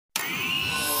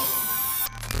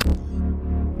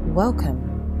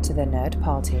Welcome to the Nerd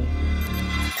Party.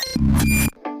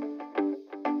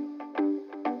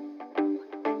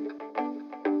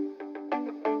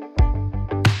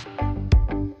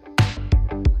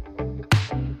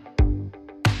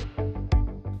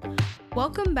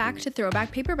 Welcome back to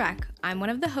Throwback Paperback. I'm one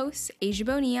of the hosts, Asia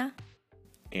Bonilla.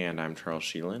 And I'm Charles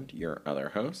Sheeland, your other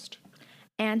host.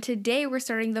 And today we're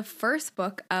starting the first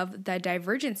book of the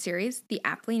Divergent series, the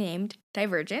aptly named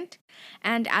Divergent.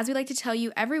 And as we like to tell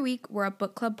you every week, we're a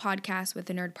book club podcast with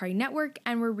the Nerd Party Network,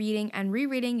 and we're reading and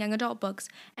rereading young adult books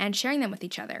and sharing them with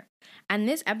each other. And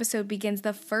this episode begins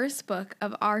the first book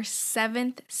of our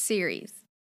 7th series.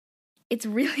 It's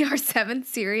really our 7th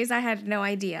series. I had no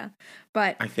idea.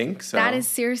 But I think so. That is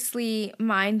seriously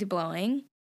mind-blowing.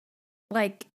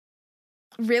 Like,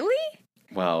 really?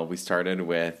 Well, we started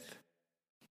with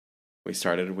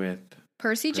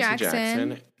Percy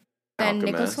Jackson, then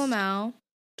Nicholas Flamel,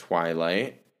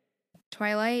 Twilight,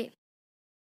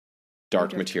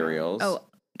 Dark Materials,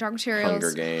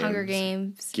 Hunger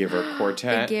Games, Giver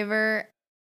Quartet, The Giver,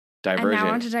 Divergent. And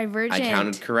now on to Divergent. I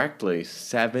counted correctly.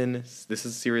 7. This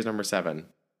is series number 7.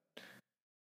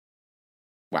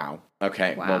 Wow.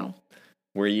 Okay. Wow. Well,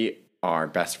 we are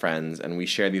best friends, and we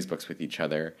share these books with each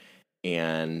other.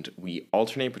 And we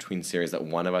alternate between series that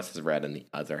one of us has read and the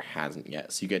other hasn't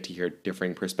yet. So you get to hear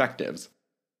differing perspectives.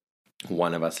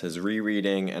 One of us is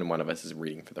rereading and one of us is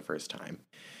reading for the first time.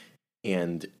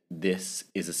 And this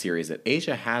is a series that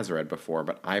Asia has read before,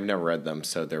 but I've never read them,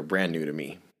 so they're brand new to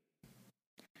me.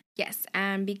 Yes,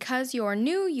 and because you're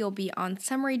new, you'll be on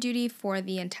summary duty for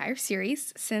the entire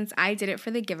series, since I did it for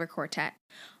the Giver Quartet.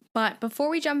 But before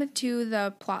we jump into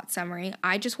the plot summary,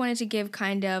 I just wanted to give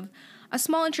kind of a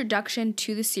small introduction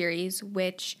to the series,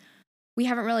 which we've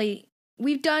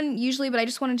done usually, but I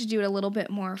just wanted to do it a little bit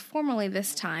more formally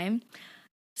this time,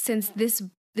 since this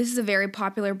is a very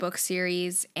popular book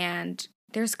series, and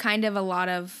there's kind of a lot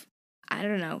of, I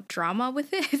don't know, drama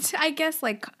with it, I guess,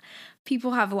 like,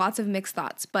 people have lots of mixed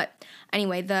thoughts. But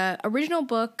anyway, the original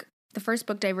book, the first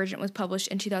book, Divergent, was published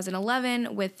in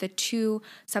 2011, with the 2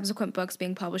 subsequent books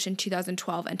being published in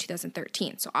 2012 and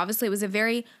 2013. So obviously it was a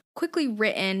very quickly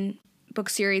written book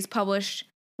series, published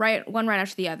one right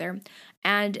after the other.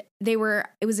 And it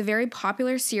was a very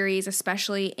popular series,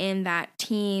 especially in that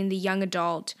the young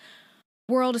adult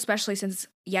world, especially since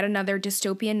yet another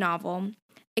dystopian novel,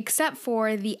 except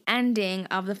for the ending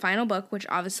of the final book, which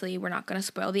obviously we're not going to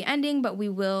spoil the ending, but we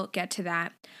will get to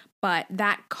that. But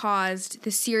that caused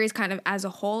the series kind of as a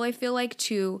whole, I feel like,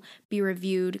 to be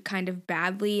reviewed kind of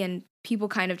badly, and people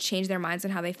kind of changed their minds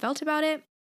on how they felt about it.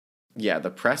 Yeah, the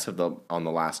press on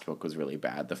the last book was really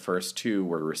bad. The first 2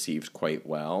 were received quite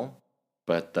well,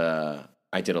 but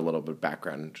I did a little bit of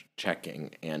background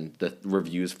checking, and the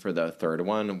reviews for the third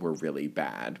one were really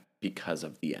bad because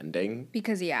of the ending.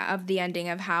 Because, yeah, of the ending,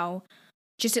 of how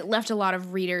just it left a lot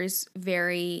of readers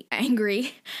very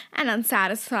angry and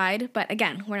unsatisfied. But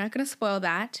again, we're not going to spoil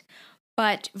that.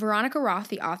 But Veronica Roth,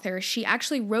 the author, she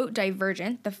actually wrote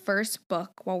Divergent, the first book,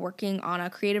 while working on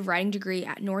a creative writing degree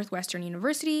at Northwestern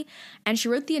University, and she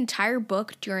wrote the entire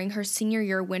book during her senior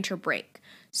year winter break.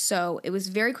 So it was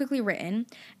very quickly written,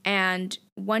 and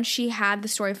once she had the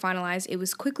story finalized, it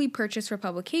was quickly purchased for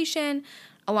publication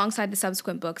alongside the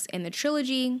subsequent books in the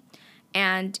trilogy.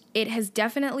 And it has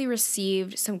definitely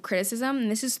received some criticism,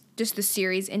 and this is just the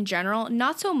series in general.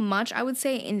 Not so much, I would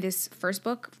say, in this first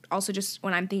book, also just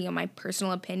when I'm thinking of my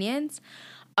personal opinions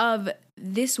of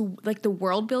this, like, the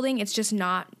world building. It's just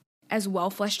not as well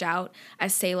fleshed out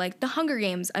as, say, like The Hunger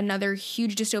Games, another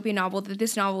huge dystopian novel that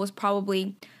this novel was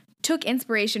probably took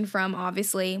inspiration from,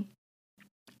 obviously.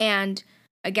 And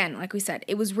again, like we said,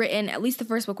 it was written, at least the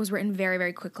first book was written very,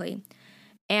 very quickly.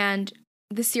 And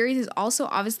the series is also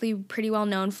obviously pretty well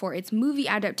known for its movie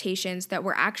adaptations that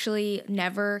were actually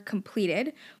never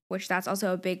completed, which that's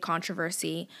also a big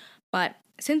controversy. But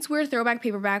since we're Throwback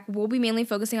Paperback, we'll be mainly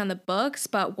focusing on the books,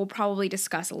 but we'll probably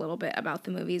discuss a little bit about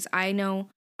the movies. I know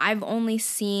I've only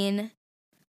seen,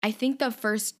 I think, the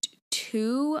first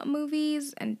 2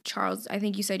 movies, and Charles, I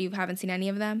think you said you haven't seen any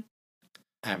of them?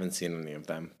 I haven't seen any of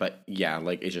them, but yeah,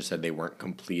 like Asia said, they weren't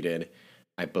completed.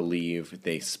 I believe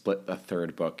they split the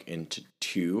third book into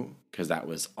 2 because that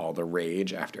was all the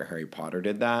rage after Harry Potter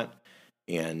did that.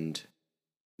 And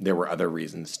there were other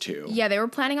reasons too. Yeah, they were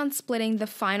planning on splitting the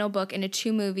final book into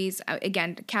 2 movies.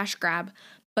 Again, cash grab.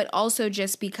 But also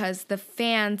just because the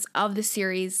fans of the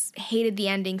series hated the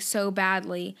ending so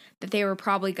badly that they were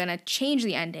probably going to change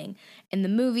the ending in the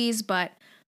movies. But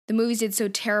the movies did so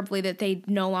terribly that they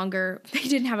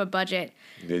didn't have a budget.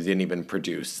 They didn't even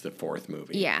produce the 4th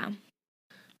movie. Yeah.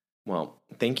 Well,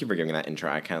 thank you for giving that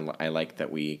intro. I like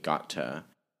that we got to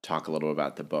talk a little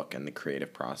about the book and the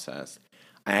creative process.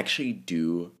 I actually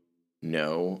do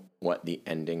know what the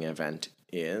ending event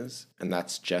is, and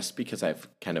that's just because I've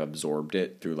kind of absorbed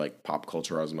it through like pop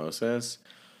culture osmosis.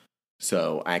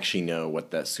 So I actually know what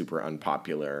the super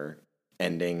unpopular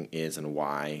ending is and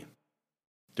why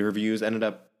the reviews ended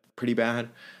up pretty bad.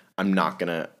 I'm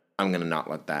gonna not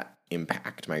let that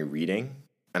impact my reading.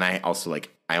 And I also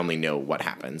like, I only know what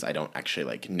happens. I don't actually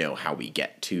like know how we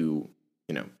get to,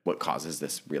 you know, what causes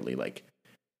this really like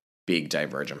big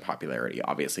divergent popularity.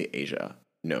 Obviously Asia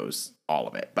knows all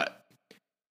of it, but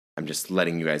I'm just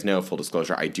letting you guys know, full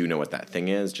disclosure, I do know what that thing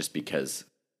is just because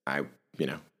I, you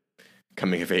know,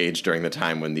 coming of age during the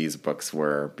time when these books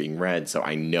were being read, so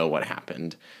I know what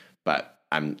happened. But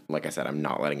I'm, like I said, I'm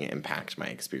not letting it impact my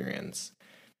experience.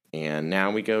 And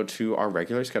now we go to our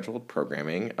regular scheduled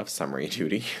programming of summary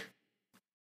duty.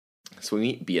 So we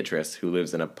meet Beatrice, who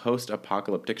lives in a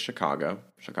post-apocalyptic Chicago,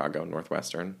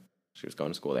 Northwestern. She was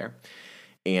going to school there.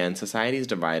 And society is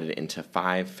divided into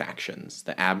 5 factions: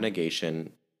 the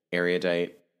Abnegation,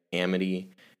 Erudite,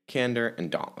 Amity, Candor, and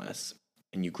Dauntless.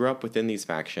 And you grow up within these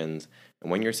factions,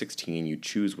 and when you're 16, you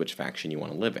choose which faction you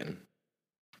want to live in.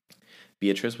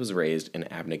 Beatrice was raised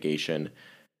in Abnegation,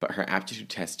 but her aptitude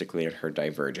test declared her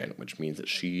Divergent, which means that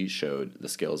she showed the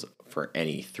skills for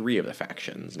any 3 of the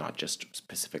factions, not just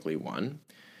specifically one.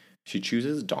 She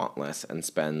chooses Dauntless and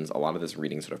spends a lot of this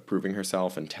reading sort of proving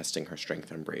herself and testing her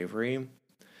strength and bravery.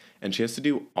 And she has to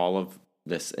do all of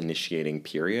this initiating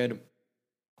period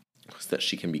so that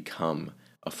she can become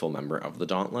a full member of the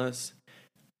Dauntless.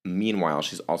 Meanwhile,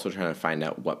 she's also trying to find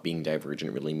out what being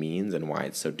Divergent really means and why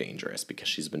it's so dangerous, because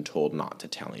she's been told not to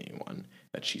tell anyone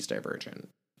that she's Divergent.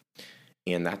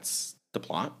 And that's the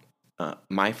plot.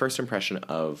 My first impression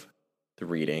of the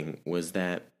reading was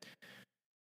that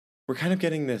we're kind of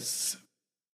getting this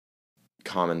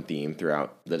common theme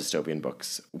throughout the dystopian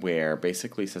books where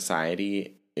basically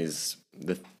society is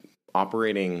the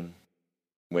operating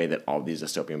way that all these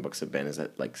dystopian books have been, is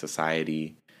that like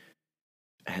society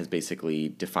has basically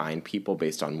defined people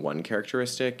based on one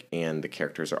characteristic, and the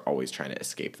characters are always trying to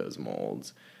escape those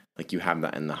molds. Like you have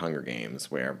that in the Hunger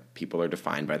Games where people are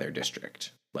defined by their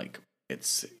district. Like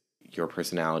it's your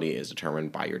personality is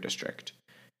determined by your district.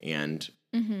 And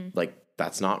like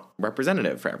that's not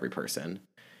representative for every person.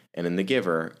 And in The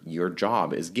Giver, your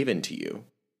job is given to you.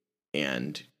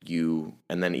 And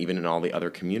then even in all the other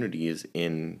communities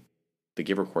in the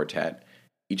Giver Quartet,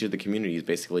 each of the communities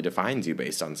basically defines you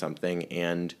based on something,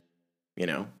 and, you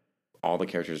know, all the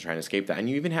characters are trying to escape that. And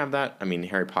you even have that, I mean,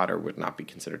 Harry Potter would not be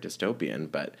considered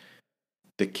dystopian, but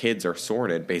the kids are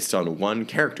sorted based on one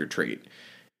character trait.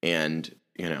 And,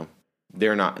 you know,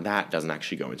 that doesn't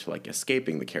actually go into like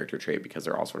escaping the character trait because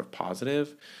they're all sort of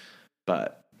positive.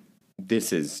 But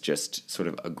this is just sort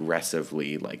of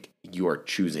aggressively like you are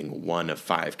choosing one of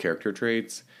 5 character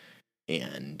traits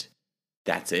and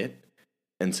that's it.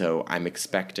 And so I'm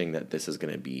expecting that this is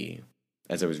going to be,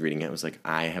 as I was reading it, I was like,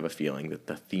 I have a feeling that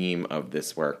the theme of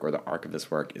this work or the arc of this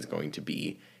work is going to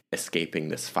be escaping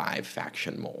this 5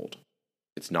 faction mold.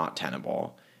 It's not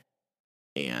tenable.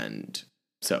 And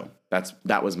so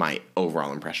that was my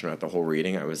overall impression about the whole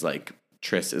reading. I was like,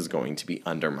 Triss is going to be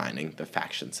undermining the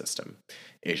faction system.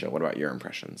 Asia, what about your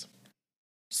impressions?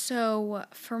 So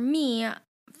for me,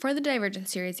 for the Divergent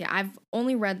series, yeah, I've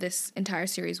only read this entire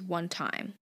series one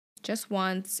time. Just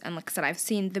once, and like I said, I've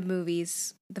seen the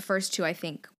movies, the first 2, I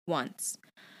think, once.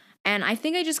 And I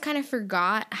think I just kind of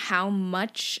forgot how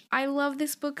much I love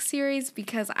this book series,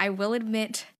 because I will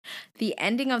admit the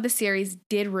ending of the series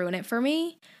did ruin it for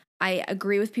me. I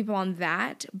agree with people on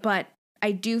that, but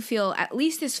I do feel at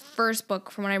least this first book,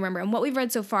 from what I remember, and what we've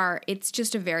read so far, it's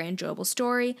just a very enjoyable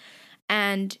story.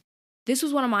 And this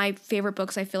was one of my favorite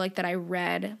books, I feel like, that I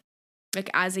read like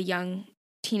as a young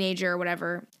teenager or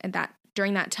whatever, and that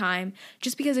during that time,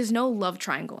 just because there's no love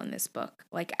triangle in this book.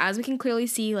 Like, as we can clearly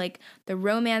see, like, the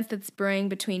romance that's brewing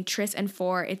between Triss and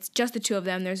Four, it's just the 2 of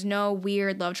them. There's no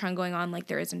weird love triangle going on like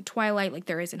there is in Twilight, like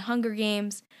there is in Hunger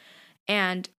Games.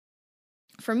 And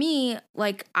for me,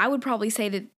 like, I would probably say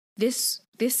that this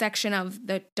section of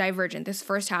the Divergent, this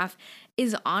first half,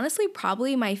 is honestly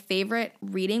probably my favorite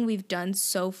reading we've done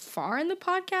so far in the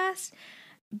podcast.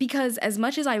 Because as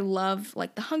much as I love,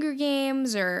 like, the Hunger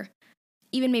Games or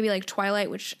even maybe like Twilight,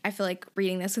 which I feel like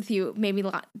reading this with you maybe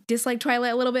dislike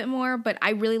Twilight a little bit more, but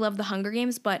I really love the Hunger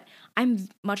Games. But I'm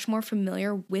much more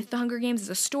familiar with the Hunger Games as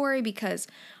a story because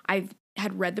I've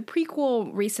had read the prequel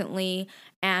recently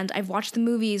and I've watched the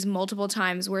movies multiple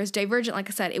times, whereas Divergent, like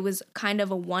I said, it was kind of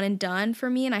a one and done for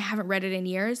me and I haven't read it in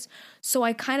years. So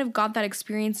I kind of got that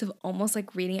experience of almost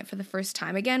like reading it for the first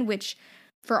time again, which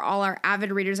for all our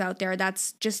avid readers out there,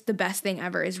 that's just the best thing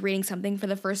ever, is reading something for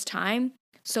the first time.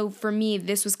 So for me,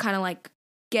 this was kind of like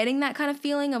getting that kind of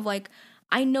feeling of like,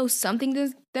 I know some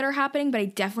things that are happening, but I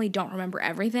definitely don't remember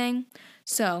everything.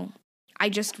 So I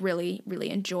just really, really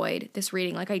enjoyed this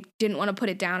reading. Like, I didn't want to put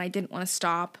it down. I didn't want to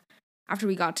stop after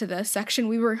we got to the section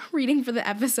we were reading for the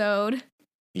episode.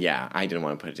 Yeah, I didn't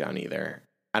want to put it down either.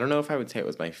 I don't know if I would say it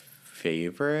was my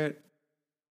favorite,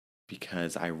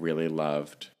 because I really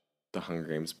loved the Hunger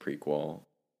Games prequel,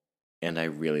 and I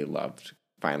really loved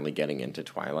finally getting into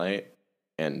Twilight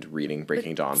and reading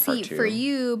Breaking Dawn Part 2. For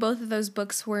you, both of those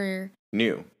books were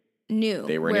new.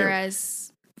 They were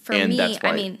whereas new. For and me, that's why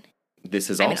I mean, this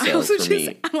is I also for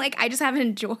me. I'm like, I just haven't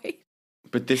enjoyed.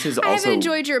 But this is I also. haven't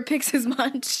enjoyed your picks as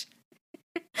much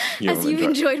as you've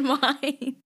enjoyed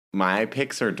mine. My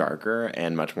picks are darker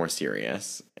and much more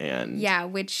serious, and yeah,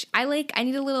 which I like. I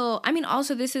need a little. I mean,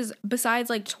 also this is, besides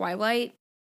like Twilight,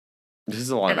 this is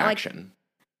a lot of action.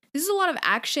 This is a lot of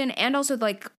action, and also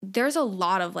like there's a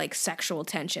lot of like sexual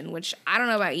tension, which I don't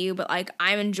know about you, but like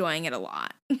I'm enjoying it a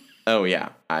lot. Oh yeah,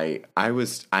 I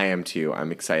am too.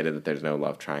 I'm excited that there's no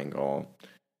love triangle.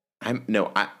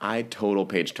 I total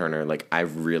page turner. Like,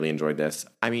 I've really enjoyed this.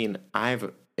 I mean,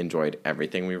 I've enjoyed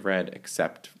everything we've read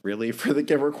except really for the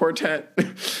Giver Quartet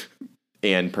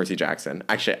and Percy Jackson.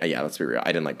 Actually, yeah, let's be real.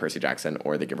 I didn't like Percy Jackson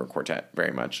or the Giver Quartet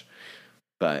very much,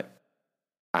 but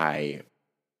I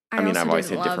mean, I've always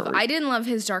had different. I didn't love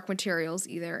his Dark Materials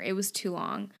either. It was too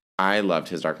long. I loved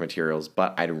his Dark Materials,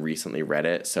 but I'd recently read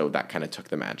it, so that kind of took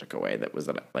the magic away. That was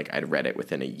that, like, I'd read it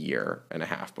within a year and a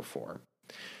half before.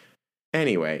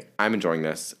 Anyway, I'm enjoying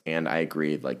this, and I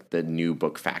agree. Like, the new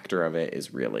book factor of it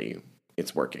is really,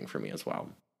 it's working for me as well.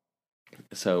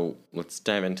 So let's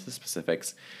dive into the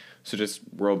specifics. So just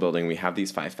world building, we have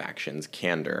these 5 factions.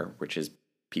 Candor, which is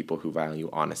people who value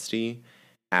honesty.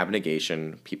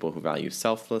 Abnegation, people who value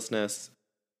selflessness.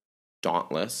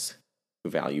 Dauntless, who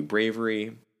value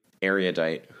bravery.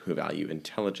 Erudite, who value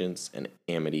intelligence. And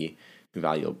Amity, who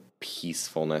value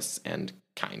peacefulness and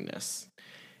kindness.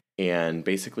 And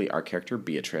basically, our character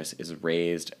Beatrice is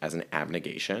raised as an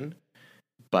abnegation,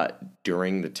 but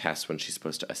during the test, when she's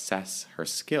supposed to assess her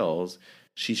skills,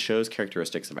 she shows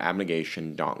characteristics of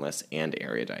abnegation, dauntless, and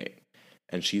erudite.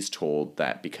 And she's told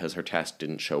that because her test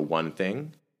didn't show one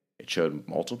thing, it showed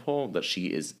multiple, that she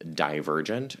is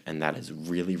divergent, and that is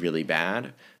really, really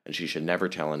bad, and she should never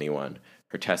tell anyone.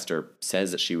 Her tester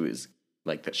says that she was,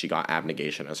 like, that she got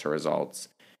abnegation as her results,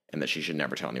 and that she should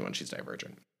never tell anyone she's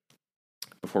divergent.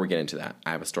 Before we get into that, I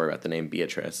have a story about the name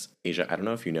Beatrice. Asia, I don't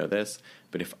know if you know this,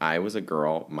 but if I was a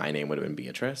girl, my name would have been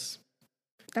Beatrice.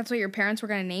 That's what your parents were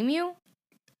going to name you?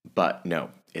 But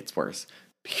no, it's worse.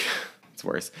 It's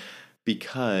worse.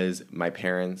 Because my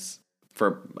parents,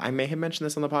 I may have mentioned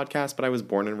this on the podcast, but I was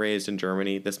born and raised in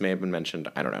Germany. This may have been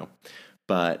mentioned, I don't know.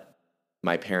 But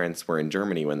my parents were in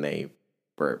Germany when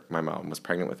my mom was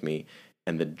pregnant with me,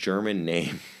 and the German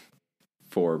name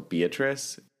for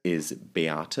Beatrice is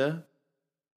Beate.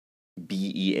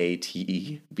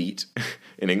 Beate, beat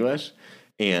in English,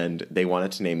 and they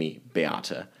wanted to name me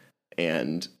Beate.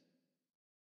 And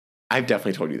I've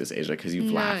definitely told you this, Asia, because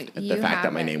you've laughed at the fact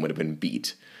that my name would have been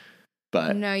Beat.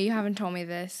 But no, you haven't told me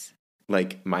this.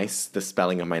 Like, the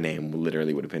spelling of my name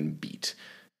literally would have been Beat,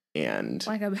 and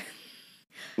like a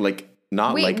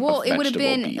not wait, like well, a it would have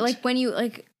been beet. like when you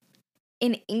like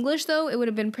in English though, it would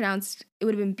have been pronounced. It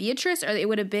would have been Beatrice, or it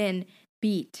would have been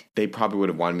Beat. They probably would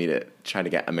have wanted me to try to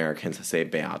get Americans to say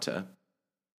Beate,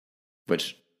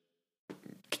 which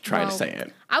to say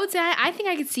it. I would say I think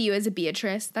I could see you as a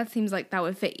Beatrice. That seems like that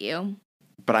would fit you.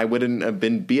 But I wouldn't have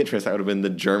been Beatrice. I would have been the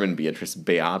German Beatrice,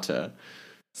 Beate.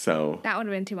 So that would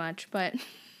have been too much, but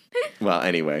well,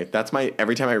 anyway, that's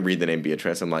every time I read the name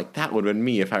Beatrice, I'm like, that would have been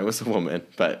me if I was a woman.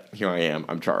 But here I am.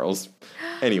 I'm Charles.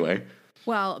 Anyway.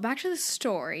 Well, back to the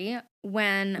story.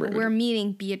 When we're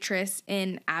meeting Beatrice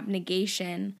in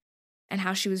abnegation and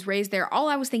how she was raised there, all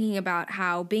I was thinking about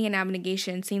how being in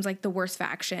abnegation seems like the worst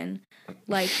faction.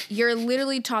 Like, you're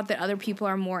literally taught that other people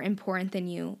are more important than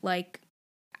you. Like,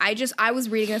 I was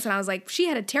reading this and I was like, she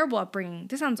had a terrible upbringing.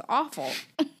 This sounds awful.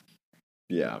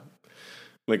 Yeah.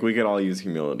 Like, we could all use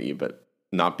humility, but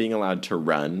not being allowed to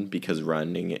run because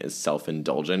running is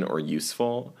self-indulgent or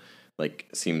useful, like,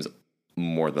 seems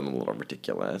more than a little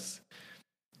ridiculous.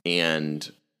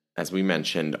 And as we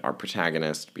mentioned, our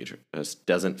protagonist, Beatrice,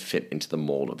 doesn't fit into the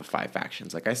mold of the 5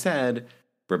 factions. Like I said,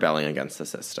 rebelling against the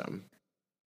system.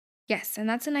 Yes, and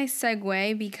that's a nice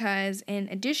segue because in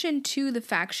addition to the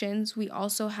factions, we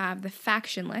also have the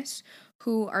factionless,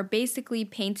 who are basically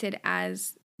painted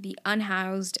as the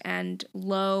unhoused and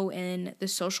low in the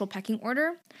social pecking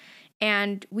order.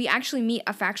 And we actually meet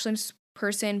a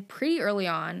person pretty early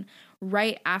on,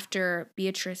 right after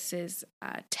Beatrice's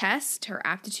test, her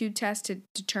aptitude test to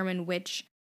determine which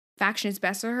faction is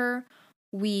best for her.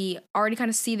 We already kind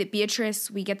of see that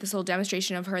Beatrice, we get this little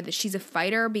demonstration of her that she's a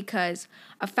fighter because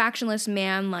a factionless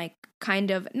man, like,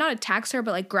 kind of not attacks her,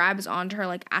 but like grabs onto her,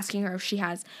 like asking her if she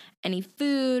has any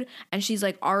food. And she's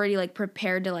like already like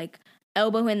prepared to like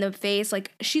elbow him in the face.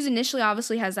 Like, she's initially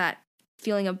obviously has that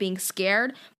feeling of being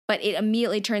scared, but it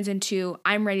immediately turns into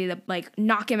I'm ready to like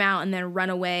knock him out and then run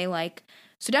away. Like,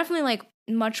 so definitely like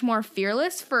much more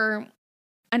fearless for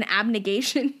an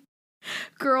abnegation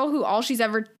girl who all she's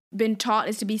ever been taught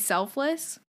is to be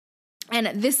selfless. And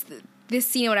this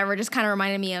scene or whatever just kind of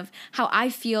reminded me of how I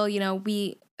feel. You know,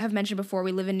 we have mentioned before,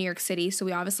 we live in New York City, so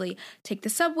we obviously take the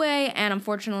subway, and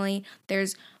unfortunately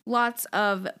there's lots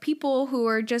of people who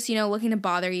are just, you know, looking to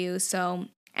bother you. So,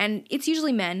 and it's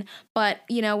usually men, but,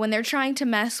 you know, when they're trying to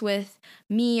mess with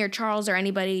me or Charles or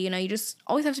anybody, you know, you just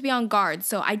always have to be on guard.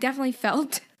 So I definitely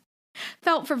felt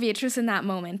for Beatrice in that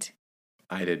moment.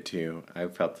 I did too. I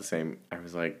felt the same. I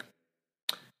was like,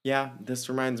 yeah, this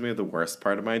reminds me of the worst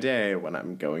part of my day when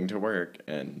I'm going to work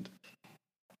and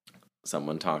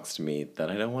someone talks to me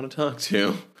that I don't want to talk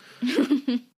to.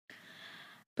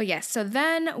 But yes, so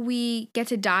then we get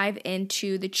to dive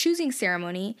into the choosing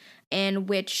ceremony in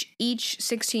which each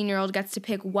 16-year-old gets to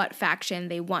pick what faction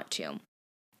they want to.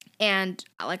 And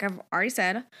like I've already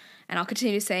said, and I'll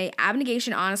continue to say,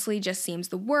 abnegation honestly just seems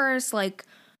the worst. Like,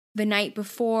 the night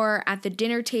before at the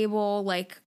dinner table,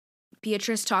 like,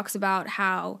 Beatrice talks about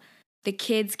how the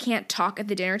kids can't talk at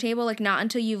the dinner table. Like, not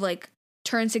until you've like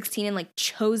turned 16 and like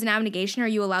chosen abnegation are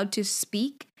you allowed to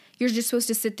speak. You're just supposed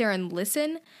to sit there and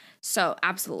listen. So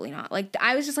absolutely not. Like,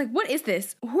 I was just like, what is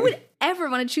this? Who would ever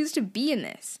want to choose to be in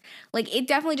this? Like, it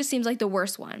definitely just seems like the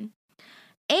worst one.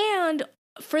 And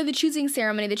for the choosing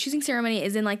ceremony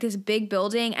is in like this big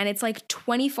building, and it's like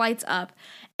 20 flights up,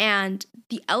 and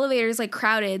the elevator is like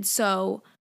crowded. So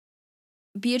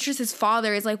Beatrice's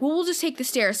father is like, well, we'll just take the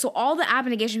stairs. So all the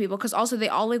abnegation people, because also they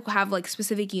all like have like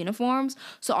specific uniforms.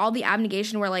 So all the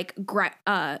abnegation were like,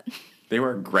 they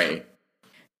were gray.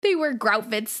 They wear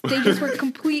groutfits. They just wear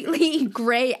completely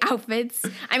gray outfits.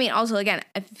 I mean, also, again,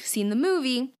 if you've seen the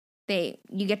movie,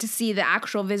 you get to see the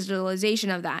actual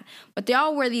visualization of that. But they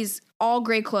all wear these all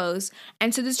gray clothes.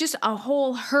 And so there's just a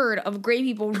whole herd of gray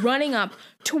people running up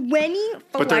 20 flights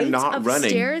but they're not of running.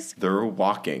 Stairs. They're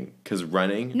walking, because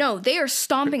running... No, they are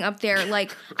stomping up there.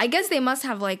 Like, I guess they must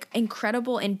have, like,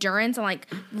 incredible endurance and,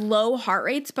 like, low heart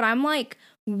rates. But I'm like...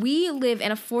 We live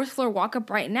in a 4th floor walk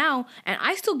up right now, and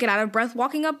I still get out of breath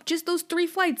walking up just those 3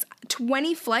 flights.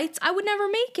 20 flights? I would never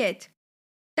make it.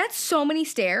 That's so many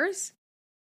stairs.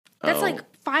 That's like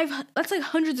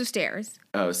hundreds of stairs.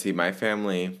 Oh, see, my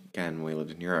family, again, when we lived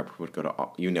in Europe, would go to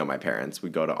all, you know, my parents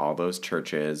would go to all those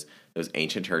churches, those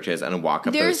ancient churches, and walk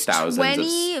up those thousands of... There's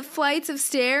 20 flights of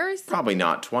stairs? Probably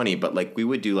not 20, but like we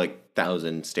would do like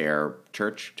 1,000-stair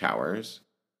church towers.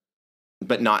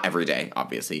 But not every day,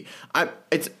 obviously.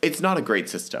 It's not a great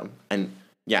system. And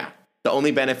yeah, the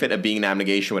only benefit of being an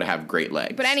abnegation would have great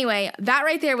legs. But anyway, that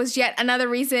right there was yet another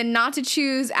reason not to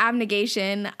choose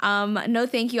abnegation. No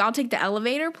thank you. I'll take the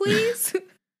elevator, please.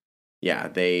 Yeah,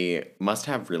 they must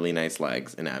have really nice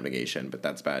legs in abnegation, but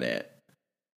that's about it.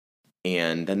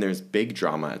 And then there's big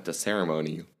drama at the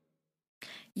ceremony.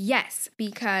 Yes,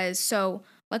 because so,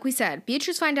 like we said,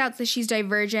 Beatrice finds out that she's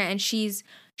divergent, and she's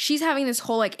having this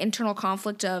whole like internal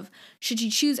conflict of should she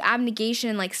choose abnegation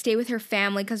and like stay with her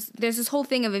family, because there's this whole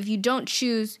thing of if you don't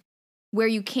choose where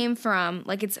you came from,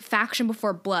 like it's faction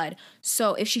before blood.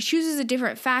 So if she chooses a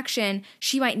different faction,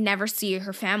 she might never see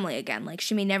her family again. Like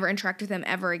she may never interact with them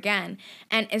ever again.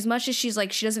 And as much as she's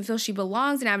like she doesn't feel she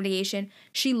belongs in abnegation,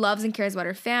 she loves and cares about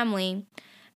her family,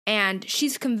 and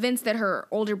she's convinced that her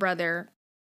older brother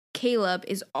Caleb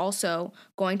is also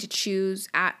going to choose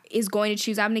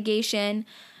abnegation.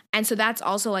 And so that's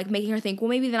also like making her think, well,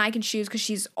 maybe then I can choose, because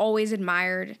she's always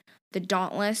admired the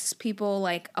Dauntless people.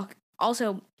 Like,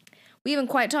 also, we haven't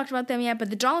quite talked about them yet, but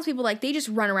the Dauntless people, like, they just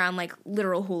run around like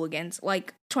literal hooligans,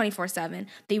 like 24/7.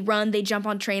 They run, they jump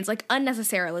on trains, like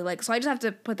unnecessarily. Like, so I just have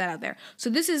to put that out there. So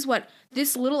this is what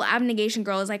this little abnegation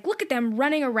girl is like, look at them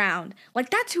running around. Like,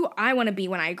 that's who I want to be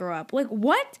when I grow up. Like,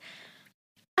 what?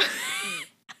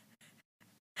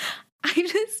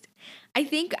 I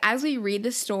think as we read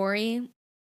the story,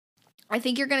 I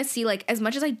think you're going to see, like, as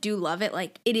much as I do love it,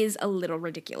 like, it is a little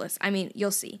ridiculous. I mean,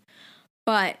 you'll see.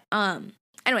 But,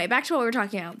 anyway, back to what we were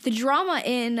talking about. The drama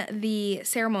in the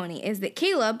ceremony is that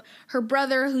Caleb, her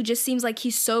brother, who just seems like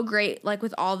he's so great, like,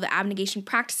 with all the abnegation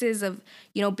practices of,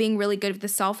 you know, being really good with the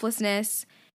selflessness,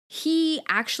 he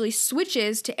actually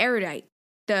switches to Erudite,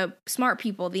 the smart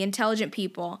people, the intelligent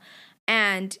people.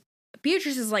 And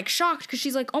Beatrice is like shocked because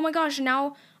she's like, oh my gosh,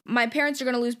 now my parents are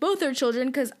going to lose both their children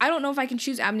because I don't know if I can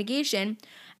choose abnegation.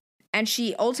 And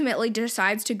she ultimately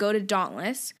decides to go to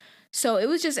Dauntless. So it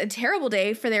was just a terrible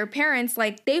day for their parents.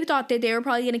 Like, they thought that they were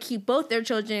probably going to keep both their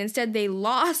children. Instead, they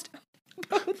lost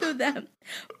both of them.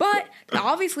 But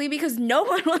obviously, because no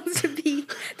one wants to be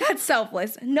that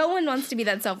selfless. No one wants to be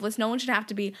that selfless. No one should have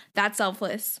to be that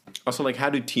selfless. Also, like, how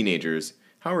are teenagers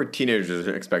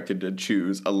expected to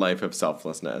choose a life of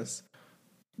selflessness?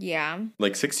 Yeah.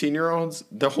 Like 16-year-olds,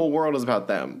 the whole world is about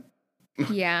them.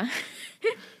 Yeah.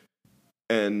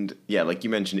 And yeah, like you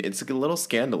mentioned, it's a little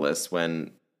scandalous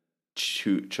when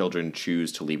children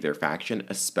choose to leave their faction,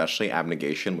 especially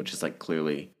abnegation, which is like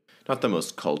clearly not the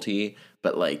most culty,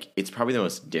 but like it's probably the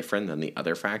most different than the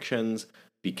other factions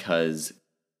because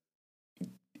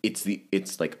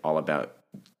it's like all about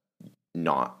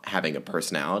not having a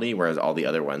personality, whereas all the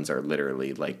other ones are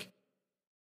literally like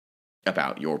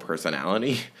about your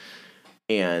personality.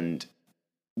 And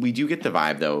we do get the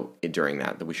vibe, though, during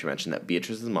that we should mention that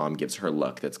Beatrice's mom gives her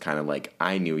look that's kind of like,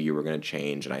 I knew you were going to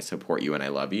change, and I support you, and I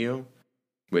love you.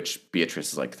 Which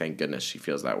Beatrice is like, thank goodness she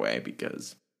feels that way,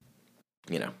 because,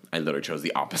 you know, I literally chose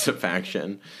the opposite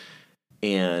faction.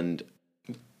 And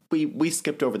we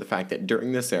skipped over the fact that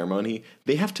during the ceremony,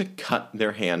 they have to cut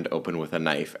their hand open with a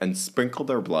knife and sprinkle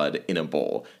their blood in a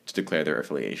bowl to declare their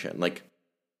affiliation. Like,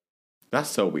 that's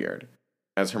so weird.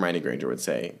 As Hermione Granger would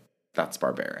say, that's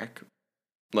barbaric.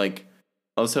 Like,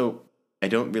 also, I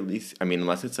don't really, I mean,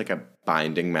 unless it's like a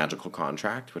binding magical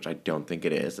contract, which I don't think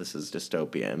it is, this is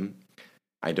dystopian,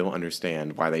 I don't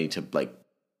understand why they need to, like,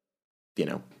 you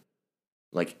know,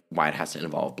 like, why it has to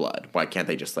involve blood. Why can't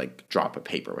they just, like, drop a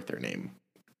paper with their name?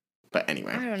 But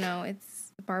anyway. I don't know,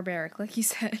 it's barbaric, like you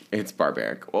said. It's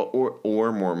barbaric.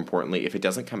 Or more importantly, if it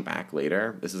doesn't come back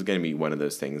later, this is going to be one of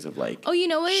those things of, like, oh, you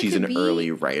know what? She's an early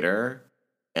writer.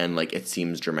 And, like, it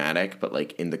seems dramatic, but,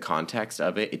 like, in the context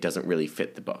of it, it doesn't really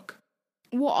fit the book.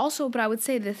 Well, also, but I would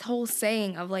say this whole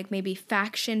saying of, like, maybe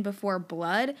faction before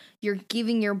blood, you're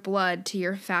giving your blood to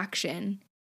your faction.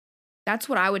 That's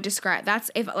what I would describe. That's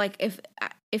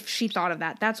if she thought of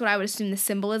that. That's what I would assume the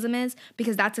symbolism is,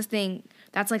 because that's a thing.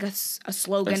 That's like a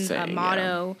slogan, a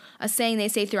motto, a saying they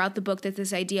say throughout the book, that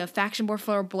this idea of faction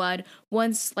before blood,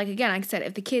 once, like, again, like I said,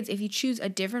 if you choose a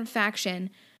different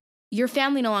faction, your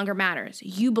family no longer matters.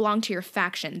 You belong to your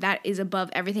faction. That is above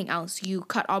everything else. You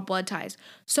cut all blood ties.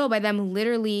 So by them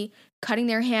literally cutting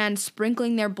their hand,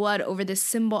 sprinkling their blood over the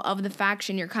symbol of the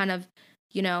faction, you're kind of,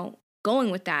 you know,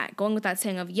 going with that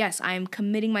saying of, yes, I am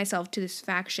committing myself to this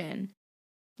faction,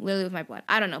 literally with my blood.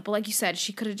 I don't know. But like you said,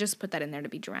 she could have just put that in there to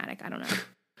be dramatic. I don't know.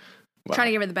 Well, trying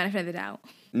to give her the benefit of the doubt.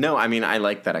 No, I mean, I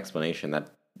like that explanation.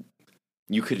 That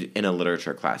you could, in a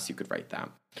literature class, you could write that.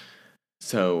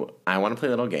 So I want to play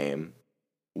a little game.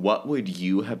 What would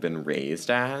you have been raised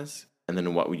as? And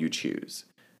then what would you choose?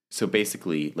 So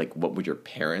basically, like, what would your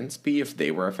parents be if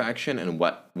they were a faction? And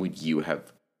what would you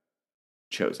have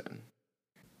chosen?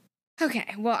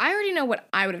 Okay, well, I already know what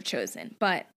I would have chosen,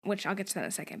 but which I'll get to that in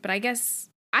a second. But I guess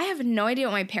I have no idea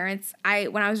what my parents,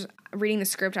 when I was reading the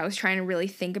script, I was trying to really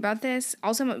think about this.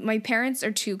 Also, my parents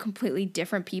are two completely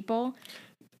different people.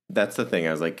 That's the thing.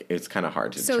 I was like, it's kind of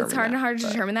hard to determine. So it's hard to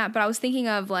determine that. But I was thinking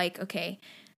of, like, okay,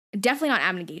 definitely not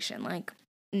abnegation. Like,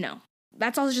 no.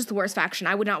 That's also just the worst faction.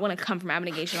 I would not want to come from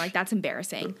abnegation. Like, that's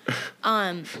embarrassing.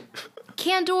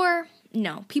 Candor,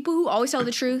 no. People who always tell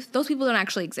the truth, those people don't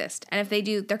actually exist. And if they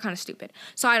do, they're kind of stupid.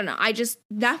 So I don't know. I just,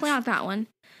 definitely not that one.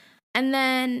 And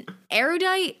then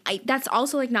erudite, that's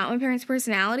also, like, not my parents'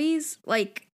 personalities.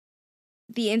 Like,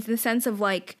 in the sense of,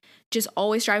 like, just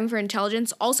always striving for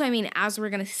intelligence. Also, I mean, as we're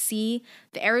going to see,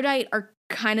 the erudite are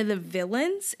kind of the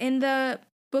villains in the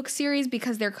book series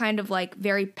because they're kind of, like,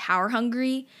 very power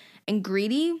hungry and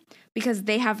greedy because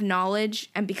they have knowledge,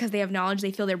 and because they have knowledge,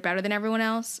 they feel they're better than everyone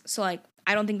else. So, like,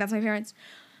 I don't think that's my parents.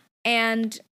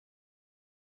 And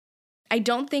I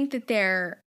don't think that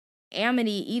they're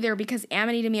Amity either, because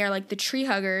Amity to me are, like, the tree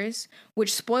huggers,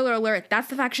 which, spoiler alert, that's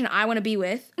the faction I want to be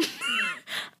with.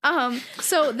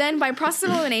 So then by process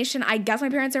of elimination, I guess my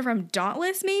parents are from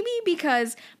Dauntless, maybe,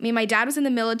 because, I mean, my dad was in the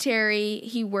military.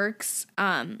 He works,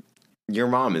 Your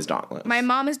mom is Dauntless. My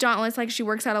mom is Dauntless, like, she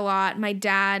works out a lot. My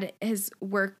dad has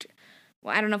worked,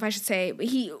 well, I don't know if I should say, but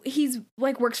he's,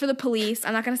 like, works for the police.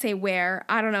 I'm not going to say where.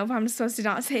 I don't know if I'm supposed to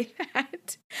not say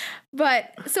that.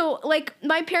 But, so, like,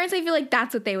 my parents, I feel like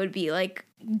that's what they would be, like,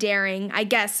 daring, I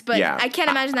guess. But yeah, I can't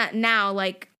imagine that now,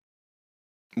 like.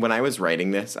 When I was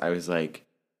writing this, I was like,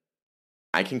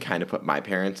 I can kind of put my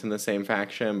parents in the same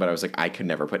faction, but I was like, I could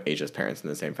never put Asia's parents in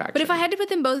the same faction. But if I had to put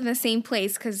them both in the same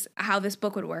place, because how this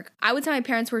book would work, I would say my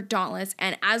parents were Dauntless.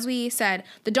 And as we said,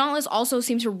 the Dauntless also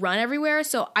seem to run everywhere.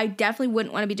 So I definitely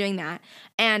wouldn't want to be doing that.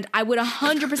 And I would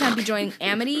 100% be joining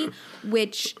Amity,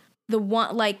 which the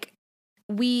one, like,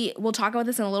 we will talk about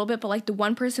this in a little bit, but like the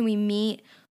one person we meet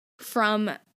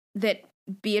from that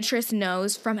Beatrice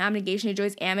knows from Abnegation who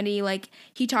joins Amity, like,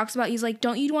 he talks about, he's like,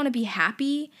 don't you want to be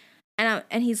happy?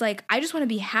 And he's like, I just want to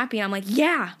be happy. And I'm like,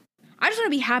 yeah, I just want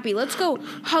to be happy. Let's go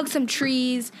hug some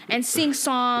trees and sing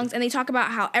songs. And they talk about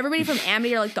how everybody from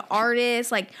Amity are like the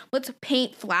artists. Like, let's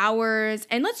paint flowers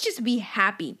and let's just be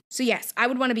happy. So yes, I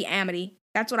would want to be Amity.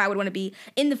 That's what I would want to be.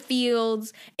 In the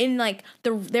fields, in like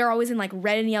they're always in like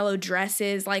red and yellow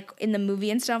dresses, like in the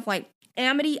movie and stuff. Like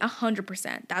Amity,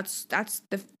 100%. That's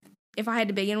the, if I had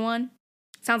to begin one,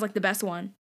 sounds like the best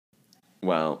one.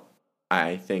 Well,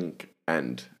 I think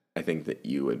that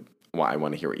you would, well, I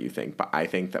want to hear what you think, but I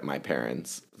think that my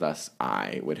parents, thus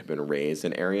I, would have been raised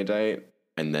in Erudite,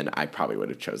 and then I probably would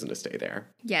have chosen to stay there.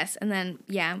 Yes, and then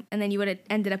you would have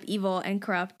ended up evil and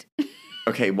corrupt.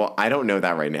 Okay, well, I don't know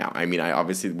that right now. I mean,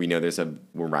 we know there's a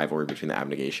rivalry between the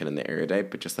Abnegation and the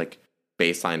Erudite, but just like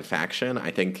baseline faction,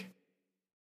 I think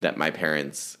that my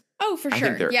parents... Oh, for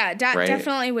sure. Yeah, right?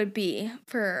 definitely would be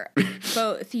for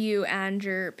both you and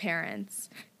your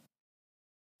parents.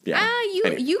 Yeah.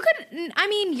 You could, I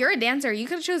mean, you're a dancer. You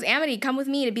could have chose Amity, come with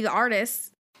me to be the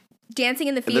artist, dancing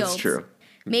in the fields. That's true.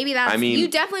 Maybe you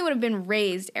definitely would have been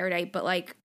raised Erudite, but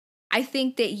like, I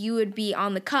think that you would be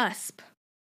on the cusp.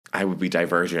 I would be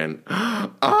Divergent.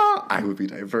 I would be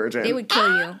Divergent. They would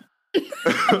kill you.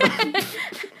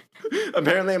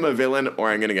 Apparently I'm a villain or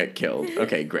I'm going to get killed.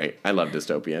 Okay, great. I love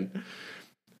dystopian.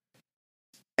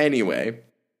 Anyway,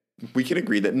 we can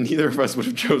agree that neither of us would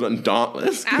have chosen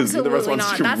Dauntless. Absolutely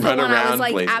not. That's the one I was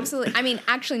like, places. Absolutely. I mean,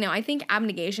 actually, no. I think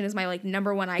Abnegation is my like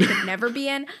number one I could never be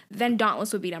in. Then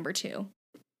Dauntless would be number 2.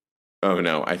 Oh,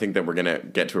 no. I think that we're going to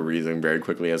get to a reason very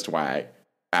quickly as to why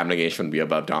Abnegation would be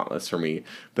above Dauntless for me.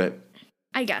 But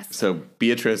I guess. So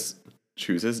Beatrice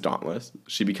chooses Dauntless.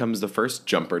 She becomes the first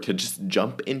jumper to just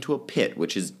jump into a pit,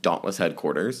 which is Dauntless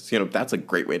headquarters. So, that's a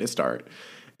great way to start.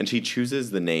 And she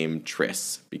chooses the name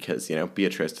Triss because,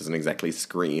 Beatrice doesn't exactly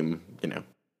scream,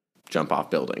 jump off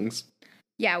buildings.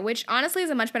 Yeah, which honestly is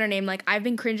a much better name. Like, I've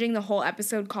been cringing the whole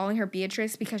episode calling her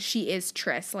Beatrice because she is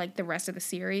Triss, like the rest of the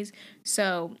series.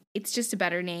 So it's just a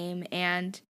better name.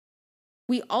 And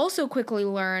we also quickly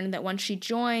learn that once she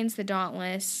joins the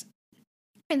Dauntless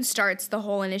and starts the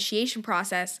whole initiation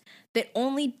process, that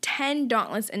only 10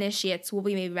 Dauntless initiates will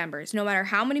be made members. No matter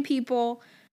how many people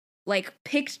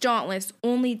picked Dauntless,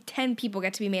 only 10 people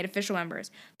get to be made official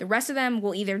members. The rest of them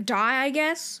will either die, I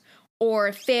guess,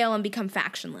 or fail and become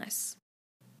factionless.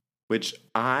 Which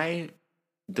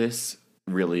this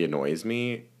really annoys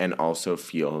me and also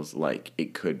feels like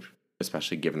it could,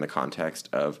 especially given the context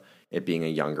of it being a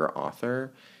younger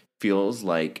author, feels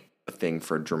like a thing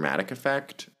for dramatic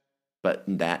effect, but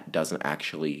that doesn't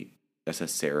actually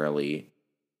necessarily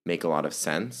make a lot of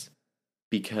sense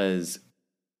because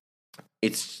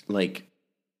it's like,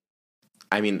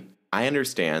 I mean, I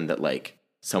understand that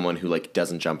someone who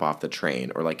doesn't jump off the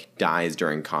train or dies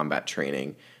during combat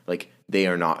training, they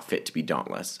are not fit to be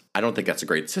Dauntless. I don't think that's a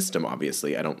great system,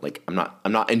 obviously. I'm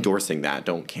not endorsing that.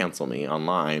 Don't cancel me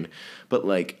online. But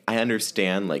I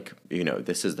understand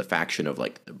this is the faction of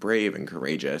the brave and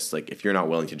courageous. If you're not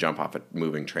willing to jump off a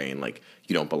moving train,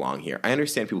 you don't belong here. I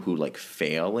understand people who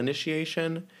fail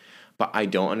initiation, but I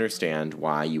don't understand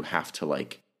why you have to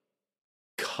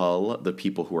cull the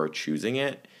people who are choosing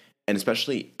it, and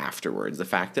especially afterwards, the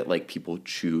fact that people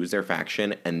choose their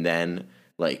faction and then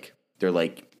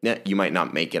they're you might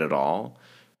not make it at all,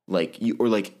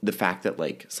 the fact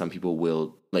that some people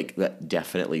will that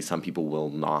definitely some people will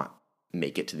not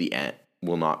make it to the end,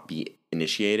 will not be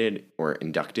initiated or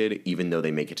inducted even though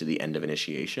they make it to the end of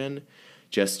initiation,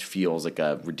 just feels like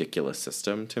a ridiculous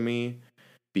system to me.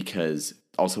 Because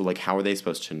also how are they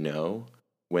supposed to know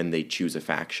when they choose a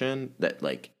faction that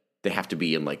they have to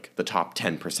be in the top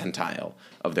 10 percentile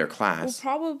of their class?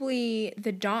 Well, probably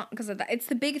the because it's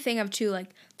the big thing of too,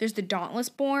 there's the Dauntless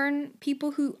born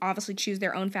people who obviously choose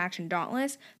their own faction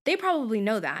Dauntless. They probably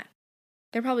know that.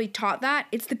 They're probably taught that.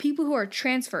 It's the people who are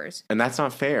transfers. And that's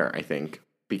not fair, I think,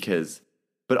 because,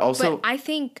 but I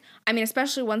think,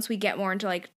 especially once we get more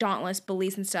into Dauntless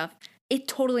beliefs and stuff, it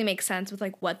totally makes sense with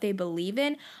what they believe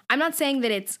in. I'm not saying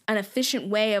that it's an efficient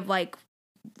way of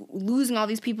losing all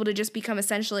these people to just become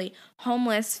essentially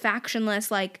homeless,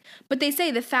 factionless, like, but they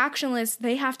say the factionless,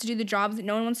 they have to do the jobs that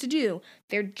no one wants to do.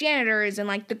 They're janitors and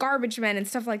like the garbage men and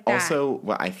stuff like that. Also,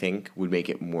 what I think would make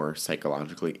it more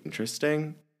psychologically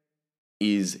interesting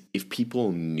is if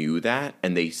people knew that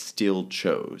and they still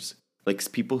chose.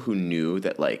 Like, people who knew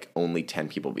that, like, only 10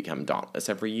 people become Dauntless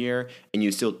every year and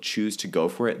you still choose to go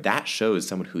for it, that shows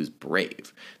someone who's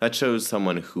brave. That shows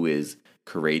someone who is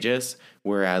courageous,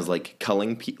 whereas, like,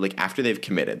 culling people, like, after they've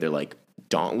committed, they're like,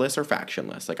 Dauntless or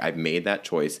factionless. Like, I've made that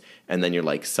choice, and then you're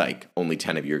like, psych, only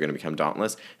 10 of you are going to become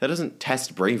Dauntless. That doesn't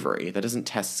test bravery. That doesn't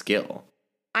test skill.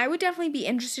 I would definitely be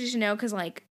interested to know, because,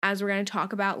 like, as we're going to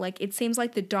talk about, like, it seems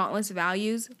like the Dauntless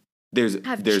values There's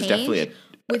changed definitely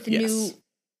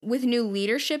with new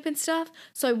leadership and stuff.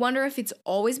 So I wonder if it's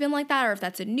always been like that or if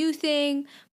that's a new thing.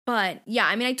 But yeah,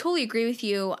 I mean, I totally agree with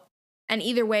you. And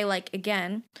either way, like,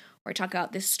 again, we're talking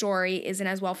about this story isn't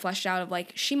as well fleshed out of,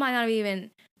 like, she might not have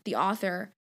even, the author,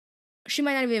 she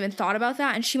might not have even thought about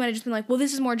that. And she might have just been like, well,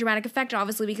 this is more dramatic effect,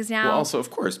 obviously, because now well, also,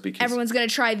 of course, because everyone's going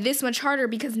to try this much harder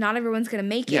because not everyone's going to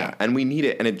make it. Yeah, and we need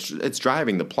it. And it's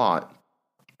driving the plot.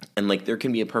 And, like, there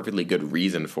can be a perfectly good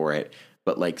reason for it.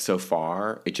 But, like, so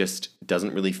far, it just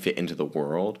doesn't really fit into the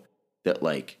world that,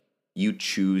 like, you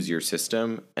choose your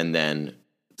system and then,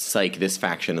 psych, this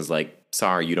faction is like,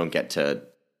 sorry, you don't get to,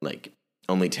 like,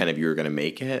 only 10 of you are going to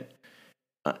make it.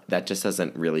 That just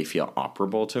doesn't really feel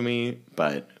operable to me,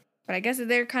 but I guess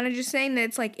they're kind of just saying that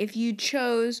it's like, if you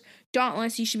chose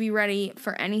Dauntless, you should be ready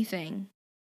for anything.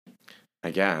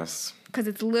 I guess. Because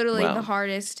it's literally the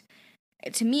hardest,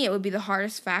 to me, it would be the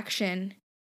hardest faction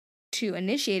to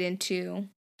initiate into.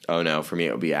 Oh no, for me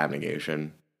it would be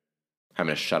abnegation.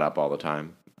 Having to shut up all the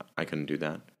time. I couldn't do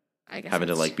that. I guess having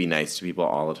to, like, be nice to people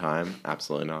all the time.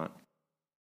 Absolutely not.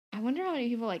 I wonder how many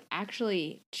people, like,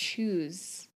 actually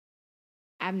choose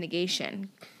abnegation.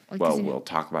 Like, well, we'll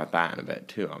talk about that in a bit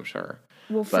too, I'm sure.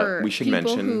 Well, but for we should people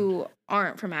mention who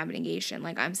aren't from abnegation,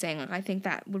 like I'm saying, like, I think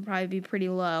that would probably be pretty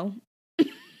low.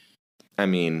 I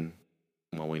mean,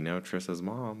 well, we know Tris's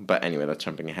mom. But anyway, that's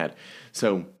jumping ahead.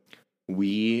 So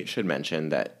we should mention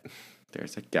that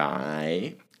there's a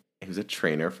guy who's a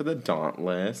trainer for the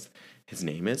Dauntless. His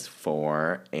name is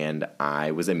Four, and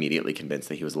I was immediately convinced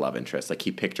that he was a love interest. Like,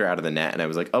 he picked her out of the net, and I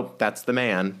was like, oh, that's the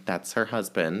man. That's her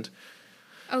husband.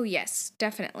 Oh, yes,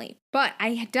 definitely. But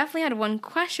I definitely had one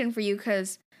question for you,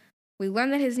 because we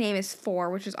learned that his name is Four,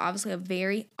 which is obviously a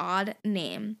very odd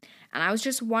name. And I was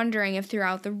just wondering if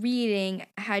throughout the reading,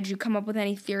 had you come up with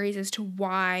any theories as to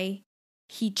why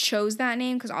he chose that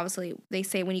name? Because obviously they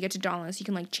say when you get to Dauntless, you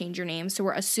can, like, change your name. So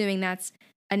we're assuming that's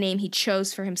a name he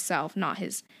chose for himself, not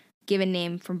his given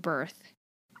name from birth.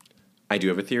 I do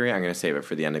have a theory. I'm going to save it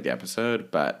for the end of the episode,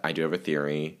 but I do have a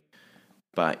theory.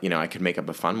 But, you know, I could make up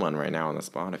a fun one right now on the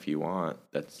spot if you want.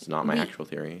 That's not my actual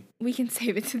theory. We can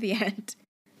save it to the end.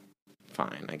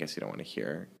 Fine. I guess you don't want to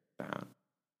hear that.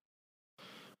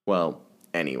 Well,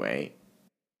 anyway.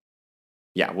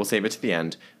 Yeah, we'll save it to the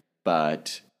end.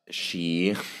 But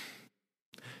she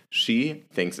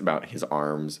thinks about his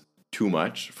arms too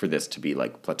much for this to be,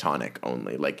 like, platonic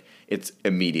only. Like, it's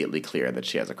immediately clear that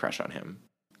she has a crush on him.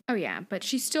 Oh, yeah, but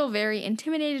she's still very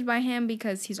intimidated by him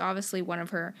because he's obviously one of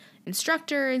her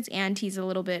instructors and he's a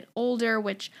little bit older,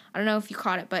 which I don't know if you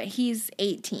caught it, but he's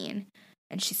 18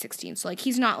 and she's 16. So, like,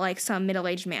 he's not like some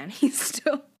middle-aged man. He's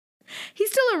still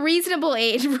a reasonable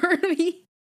age for her to be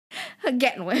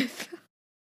getting with.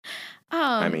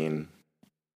 I mean,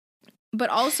 but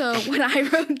also what I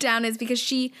wrote down is because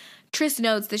Tris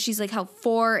notes that she's like how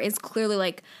Four is clearly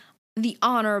like the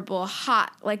honorable,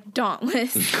 hot, like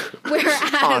Dauntless.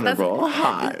 Whereas honorable,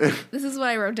 hot. This is what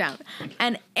I wrote down.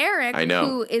 And Eric,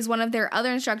 who is one of their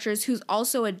other instructors, who's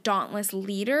also a Dauntless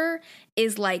leader,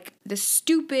 is like the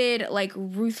stupid, like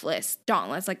ruthless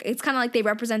Dauntless. Like, it's kind of like they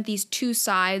represent these two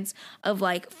sides of,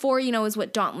 like, Four, you know, is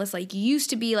what Dauntless like used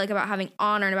to be, like about having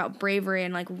honor and about bravery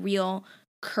and like real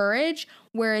courage,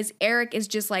 whereas Eric is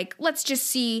just like, let's just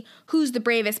see who's the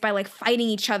bravest by, like, fighting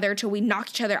each other till we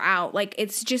knock each other out. Like,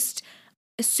 it's just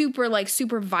super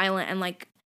violent and, like,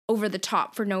 over the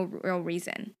top for no real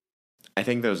reason. I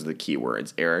think those are the key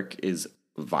words. Eric is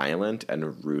violent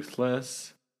and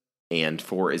ruthless, and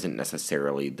Four isn't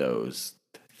necessarily those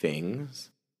things,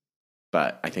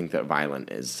 but I think that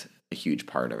violent is a huge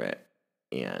part of it.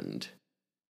 And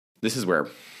this is where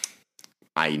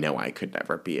I know I could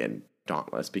never be in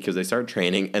Dauntless, because they start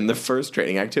training, and the first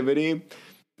training activity,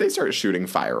 they start shooting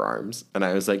firearms. And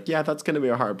I was like, yeah, that's going to be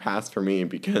a hard pass for me,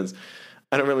 because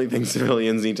I don't really think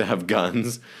civilians need to have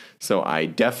guns. So I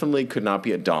definitely could not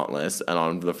be a Dauntless and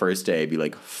on the first day be,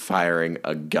 like, firing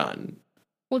a gun.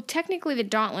 Well, technically, the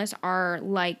Dauntless are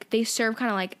like they serve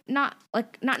kind of like not I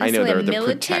know necessarily they're a the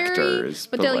military, protectors,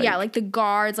 but they'll like the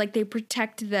guards, like they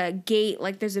protect the gate.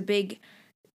 Like there's a big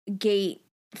gate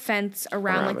fence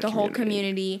around like the whole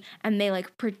community, and they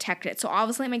like protect it. So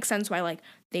obviously, it makes sense why like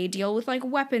they deal with like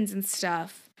weapons and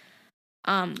stuff.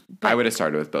 But I would have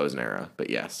started with bows and arrow, but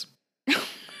yes.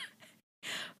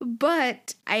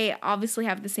 But I obviously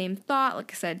have the same thought.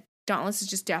 Like I said, Dauntless is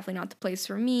just definitely not the place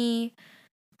for me.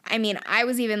 I mean, I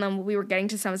was even when we were getting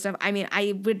to some stuff. I mean,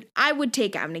 I would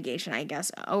take abnegation, I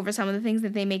guess, over some of the things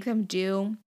that they make them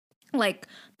do. Like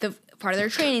the part of their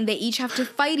training, they each have to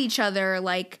fight each other,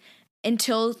 like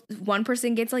until one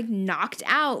person gets like knocked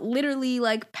out, literally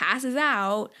like passes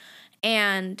out,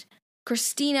 and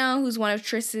Christina, who's one of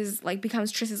Triss's, like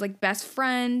becomes Triss's like best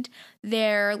friend.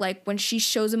 There, like when she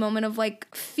shows a moment of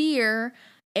like fear,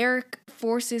 Eric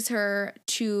forces her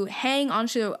to hang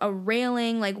onto a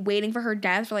railing, like waiting for her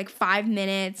death for like 5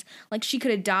 minutes. Like she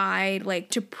could have died, like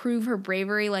to prove her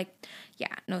bravery. Like,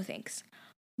 yeah, no thanks.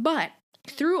 But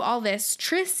through all this,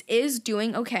 Triss is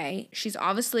doing okay. She's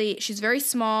very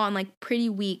small and like pretty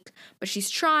weak, but she's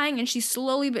trying and she's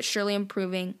slowly but surely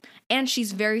improving. And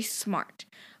she's very smart.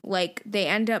 Like they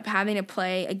end up having to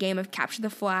play a game of capture the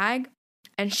flag,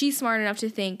 and she's smart enough to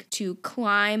think to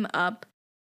climb up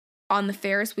on the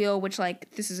Ferris wheel, which,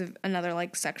 like, this is another,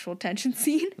 like, sexual tension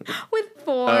scene with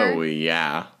Four. Oh,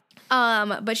 yeah.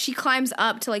 But she climbs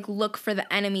up to, like, look for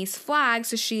the enemy's flag,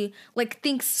 so she, like,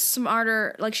 thinks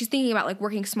smarter, like, she's thinking about, like,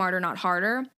 working smarter, not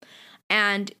harder.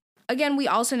 And, again, we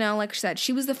also know, like I said,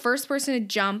 she was the first person to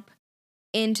jump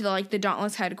into, the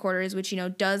Dauntless headquarters, which,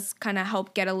 does kind of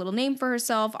help get a little name for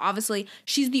herself. Obviously,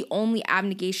 she's the only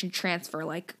abnegation transfer,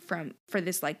 like, for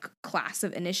this, like, class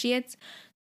of initiates.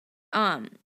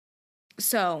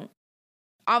 So,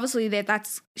 obviously,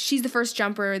 she's the first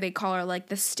jumper. They call her, like,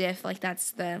 the stiff. Like,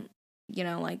 that's the,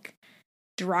 like,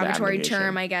 derogatory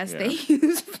term, I guess, they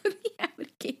use for the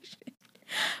abnegation.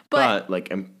 But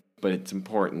it's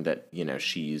important that,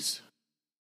 she's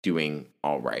doing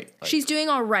all right. Like, she's doing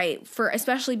all right for,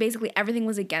 especially, basically, everything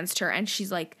was against her, and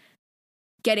she's, like,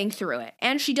 getting through it.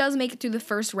 And she does make it through the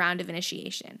first round of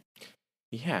initiation.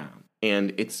 Yeah.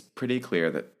 And it's pretty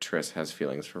clear that Triss has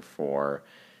feelings for Four.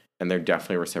 And they're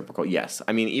definitely reciprocal. Yes.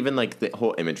 I mean, even like the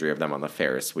whole imagery of them on the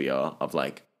Ferris wheel of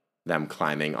like them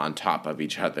climbing on top of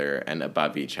each other and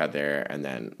above each other. And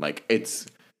then and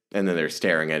then they're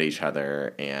staring at each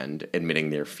other and admitting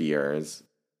their fears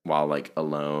while like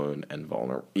alone and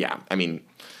vulnerable. Yeah. I mean,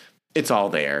 it's all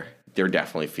there. They're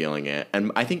definitely feeling it.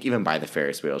 And I think even by the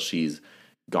Ferris wheel, she's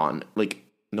gone like,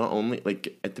 not only,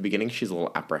 like, at the beginning, she's a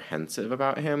little apprehensive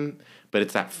about him, but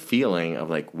it's that feeling of,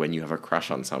 like, when you have a crush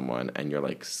on someone and you're,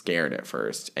 like, scared at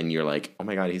first, and you're like, oh,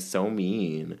 my God, he's so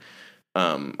mean.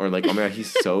 Or, like, oh, my God,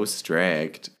 he's so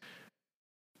strict.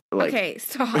 Like, okay,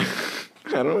 stop.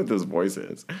 I don't know what this voice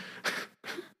is.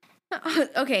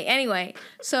 Okay, anyway.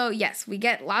 So, yes, we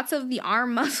get lots of the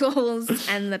arm muscles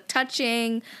and the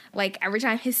touching. Like, every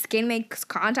time his skin makes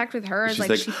contact with hers,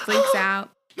 like, she freaks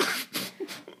out.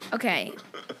 Okay,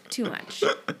 too much.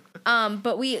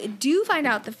 But we do find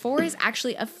out that Four is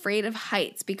actually afraid of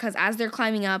heights because as they're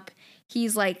climbing up,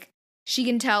 he's like, she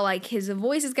can tell like his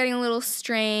voice is getting a little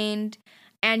strained.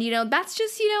 And, that's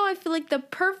just, I feel like the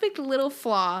perfect little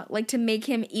flaw, like to make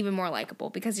him even more likable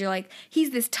because you're like, he's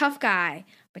this tough guy,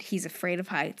 but he's afraid of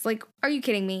heights. Like, are you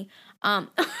kidding me?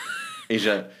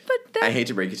 Asia, I hate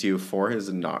to break it to you, Four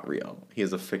is not real. He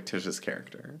is a fictitious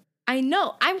character. I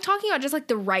know. I'm talking about just, like,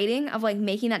 the writing of, like,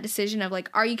 making that decision of, like,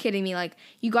 are you kidding me? Like,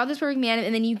 you got this perfect man,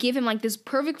 and then you give him, like, this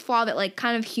perfect flaw that, like,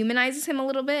 kind of humanizes him a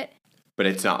little bit. But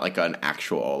it's not, like, an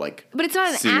actual, like, but it's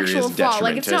not an actual flaw.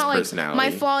 Like, it's not, like,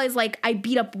 my flaw is, like, I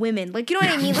beat up women. Like, you know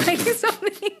what I mean? Like,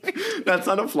 something. That's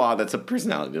not a flaw. That's a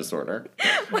personality disorder.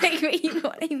 Like, you know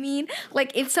what I mean?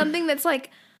 Like, it's something that's, like,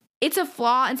 it's a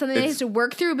flaw and something that has to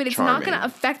work through, but it's not going to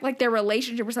affect, like, their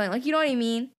relationship or something. Like, you know what I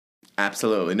mean?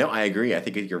 Absolutely. No, I agree. I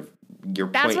think your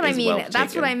that's point what I mean. Well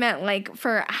that's taken. what I meant, like,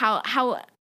 for how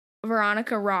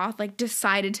Veronica Roth, like,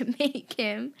 decided to make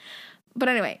him. But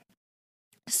anyway,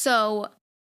 so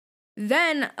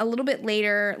then a little bit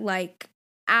later, like,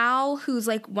 Al, who's,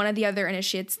 like, one of the other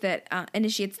initiates that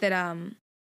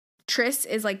Triss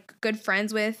is, like, good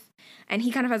friends with, and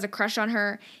he kind of has a crush on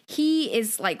her, he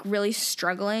is, like, really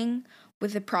struggling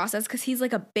with the process because he's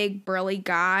like a big burly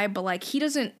guy, but like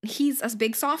he's a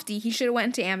big softie. He should have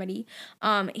went to Amity.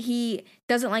 He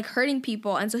doesn't like hurting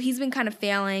people, and so he's been kind of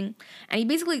failing, and he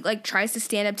basically like tries to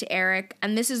stand up to Eric,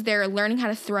 and this is their learning how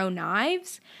to throw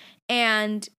knives.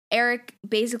 And Eric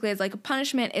basically, as like a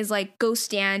punishment, is like go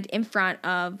stand in front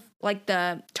of like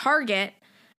the target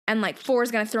and like 4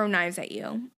 is gonna throw knives at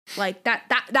you. Like that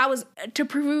was to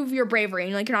prove your bravery,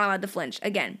 and like you're not allowed to flinch.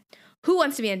 Again, who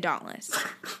wants to be in Dauntless?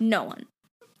 No one.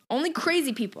 Only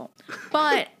crazy people.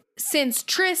 But since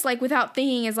Triss, like without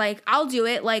thinking, is like, I'll do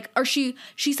it, like, or she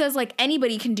says like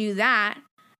anybody can do that.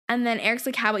 And then Eric's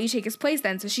like, how about you take his place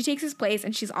then? So she takes his place,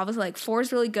 and she's obviously like,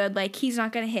 4's really good. Like, he's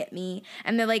not going to hit me.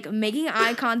 And they're like making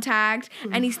eye contact,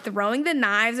 and he's throwing the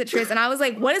knives at Triss. And I was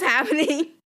like, what is happening?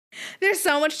 There's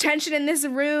so much tension in this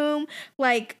room.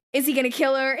 Like, is he going to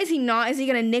kill her? Is he not? Is he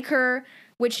going to nick her?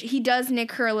 Which he does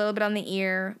nick her a little bit on the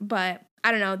ear. But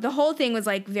I don't know. The whole thing was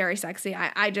like very sexy.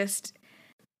 I just.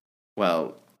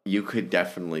 Well, you could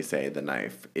definitely say the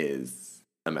knife is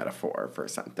a metaphor for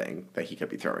something that he could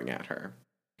be throwing at her.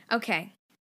 Okay,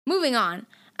 moving on.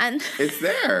 And It's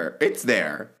there. It's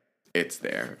there. It's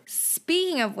there.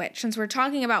 Speaking of which, since we're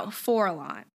talking about 4 a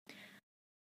lot,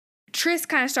 Triss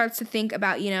kind of starts to think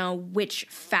about, which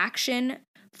faction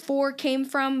 4 came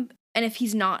from, and if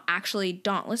he's not actually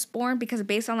Dauntless born, because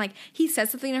based on, like, he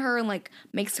says something to her and, like,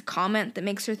 makes a comment that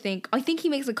makes her think, I think he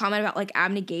makes a comment about, like,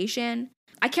 abnegation.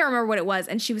 I can't remember what it was,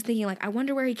 and she was thinking, like, I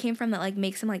wonder where he came from that, like,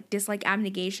 makes him, like, dislike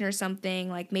abnegation or something.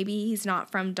 Like, maybe he's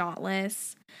not from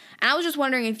Dauntless. And I was just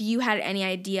wondering if you had any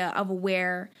idea of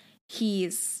where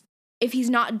if he's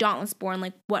not Dauntless born,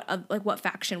 like, what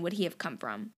faction would he have come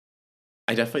from?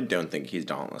 I definitely don't think he's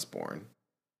Dauntless born.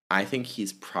 I think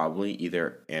he's probably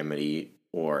either Amity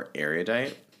or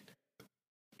Erudite.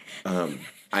 A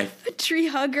tree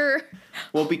hugger.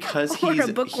 Well, because he's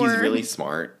really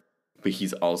smart, but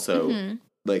he's also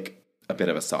like a bit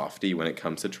of a softie when it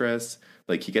comes to Triss.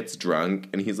 Like, he gets drunk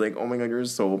and he's like, "Oh my god, you're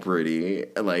so pretty."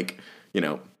 And like,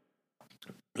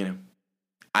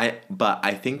 But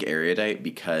I think Erudite,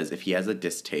 because if he has a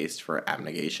distaste for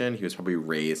abnegation, he was probably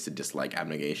raised to dislike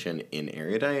abnegation in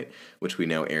Erudite, which we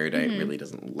know Erudite really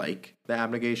doesn't like the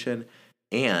abnegation.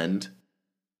 And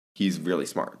he's really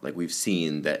smart. Like, we've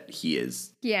seen that he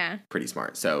is pretty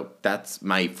smart. So that's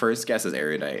my first guess is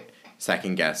Erudite.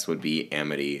 Second guess would be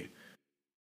Amity.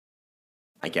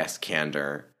 I guess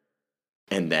Candor.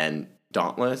 And then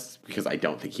Dauntless, because I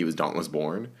don't think he was Dauntless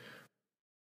born.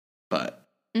 But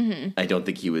I don't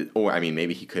think he was, or I mean,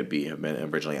 maybe he could be have been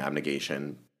originally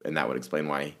abnegation, and that would explain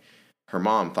why her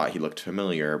mom thought he looked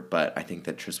familiar, but I think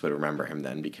that Triss would remember him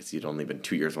then because he'd only been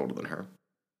 2 years older than her.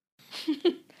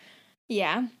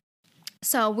 Yeah.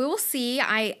 So we will see.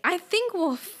 I think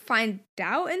we'll find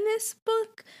out in this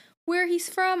book where he's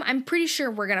from. I'm pretty sure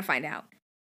we're going to find out,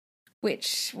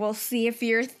 which we'll see if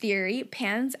your theory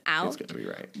pans out. It's going to be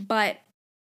right. But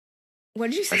what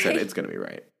did you say? I said it's going to be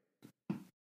right.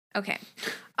 Okay.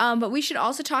 But we should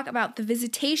also talk about the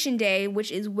Visitation Day,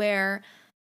 which is where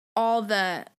all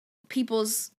the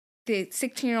the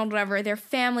 16-year-old, whatever, their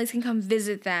families can come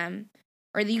visit them.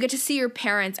 Or you get to see your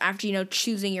parents after,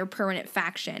 choosing your permanent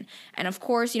faction. And of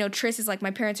course, Triss is like,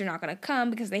 my parents are not going to come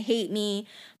because they hate me,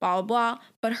 blah, blah, blah.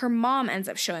 But her mom ends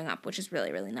up showing up, which is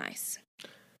really, really nice.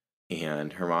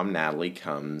 And her mom, Natalie,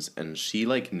 comes, and she,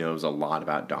 like, knows a lot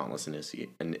about Dauntless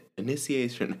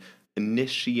initiation.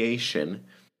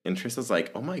 And Triss is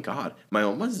like, oh my god, my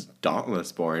mom was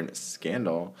Dauntless born,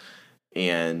 scandal.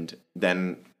 And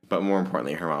then, but more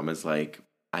importantly, her mom is like,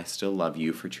 I still love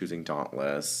you for choosing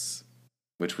Dauntless,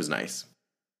 which was nice.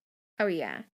 Oh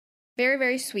yeah. Very,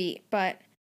 very sweet. But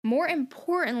more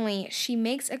importantly, she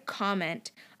makes a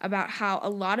comment about how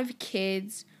a lot of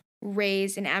kids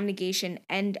raised in abnegation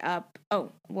end up,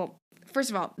 first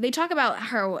of all, they talk about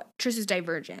how Triss is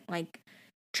divergent. Like,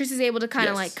 Triss is able to kind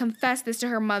of like confess this to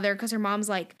her mother because her mom's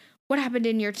like, what happened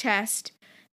in your test?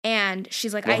 And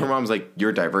she's like, her mom's like,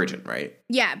 you're divergent, right?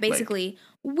 Yeah, basically.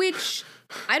 Like, which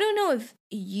I don't know if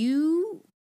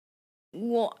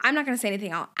I'm not going to say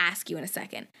anything. I'll ask you in a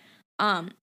second.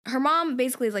 Her mom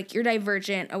basically is like, you're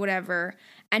divergent or whatever.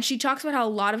 And she talks about how a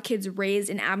lot of kids raised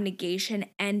in abnegation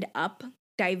end up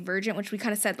divergent, which we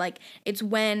kind of said, like, it's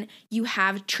when you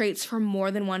have traits from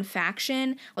more than one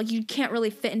faction, like you can't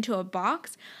really fit into a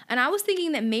box. And I was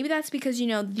thinking that maybe that's because,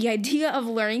 the idea of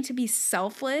learning to be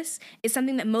selfless is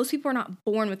something that most people are not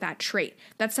born with that trait.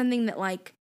 That's something that,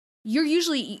 like, you're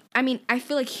usually, I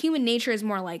feel like human nature is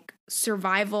more like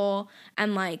survival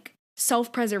and like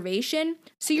self-preservation.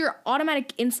 So your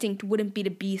automatic instinct wouldn't be to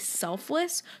be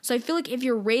selfless. So I feel like if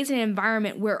you're raised in an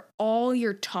environment where all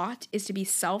you're taught is to be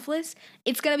selfless,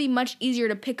 it's going to be much easier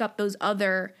to pick up those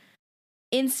other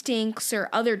instincts or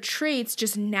other traits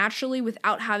just naturally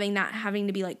without having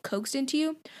to be like coaxed into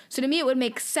you. So to me, it would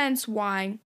make sense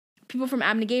why people from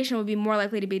abnegation would be more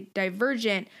likely to be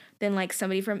divergent than like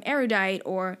somebody from erudite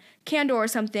or candor or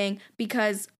something,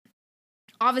 because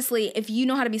obviously, if you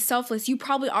know how to be selfless, you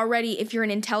probably already, if you're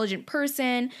an intelligent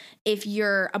person, if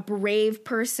you're a brave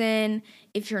person,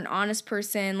 if you're an honest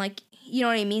person, like, you know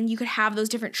what I mean? You could have those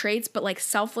different traits, but like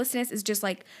selflessness is just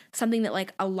like something that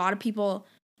like a lot of people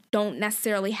don't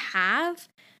necessarily have.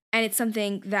 And it's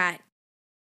something that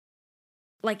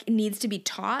like needs to be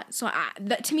taught. So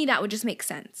to me, that would just make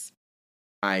sense.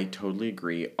 I totally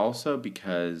agree. Also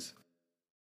because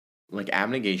like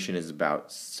abnegation is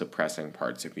about suppressing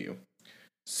parts of you.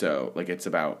 So like it's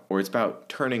about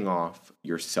turning off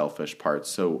your selfish parts.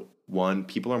 So one,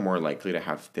 people are more likely to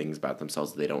have things about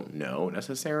themselves they don't know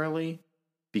necessarily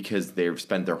because they've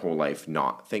spent their whole life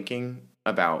not thinking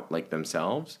about like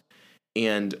themselves.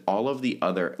 And all of the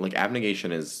other, like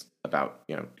abnegation is about,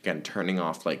 you know, again, turning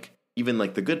off like even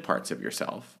like the good parts of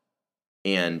yourself.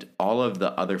 And all of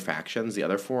the other factions, the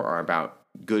other four, are about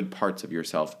good parts of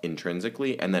yourself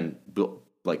intrinsically and then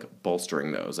like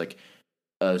bolstering those, like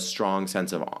a strong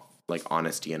sense of like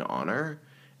honesty and honor.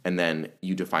 And then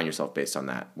you define yourself based on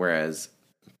that. Whereas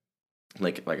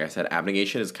like I said,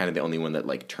 abnegation is kind of the only one that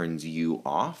like turns you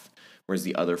off, whereas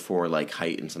the other four like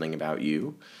heighten something about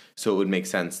you. So it would make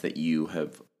sense that you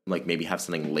have like maybe have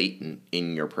something latent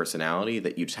in your personality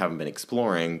that you just haven't been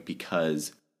exploring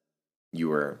because you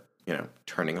were, you know,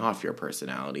 turning off your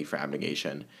personality for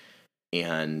abnegation.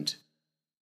 And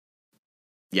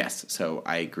yes, so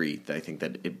I agree. I think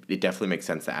that it definitely makes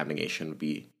sense that abnegation would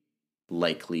be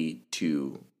likely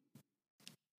to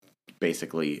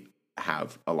basically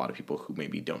have a lot of people who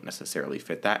maybe don't necessarily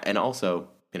fit that. And also,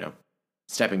 you know,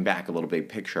 stepping back a little big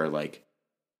picture, like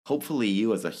hopefully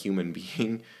you as a human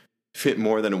being fit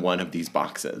more than one of these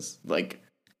boxes. Like,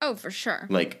 oh, for sure.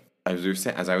 Like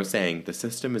as I was saying, the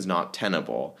system is not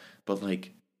tenable, but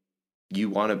like you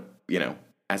want to, you know,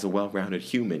 as a well-rounded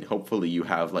human, hopefully you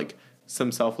have like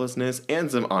some selflessness and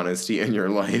some honesty in your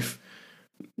life.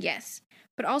 Yes.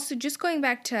 But also just going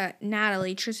back to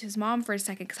Natalie, Trish's mom for a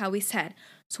second, because how we said,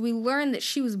 so we learned that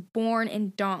she was born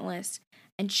in Dauntless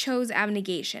and chose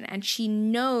abnegation, and she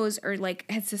knows or like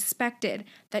had suspected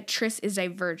that Triss is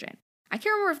divergent. I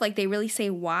can't remember if like they really say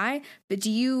why, but do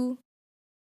you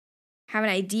have an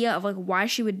idea of like why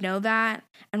she would know that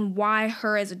and why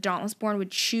her as a Dauntless born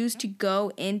would choose to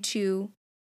go into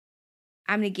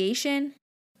abnegation?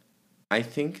 I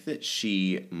think that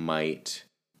she might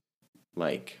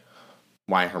like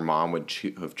why her mom would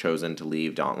have chosen to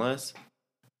leave Dauntless.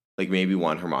 Like maybe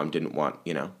one, her mom didn't want,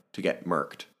 you know, to get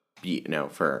murked, you know,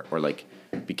 or like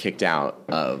be kicked out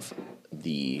of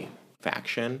the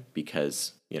faction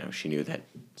because, you know, she knew that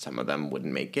some of them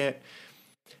wouldn't make it.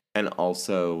 And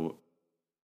also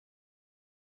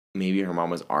maybe her mom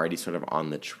was already sort of on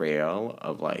the trail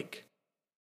of like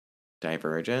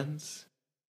divergence.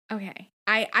 Okay.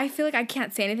 I feel like I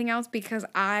can't say anything else because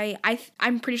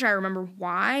I'm pretty sure I remember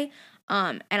why.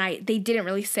 And they didn't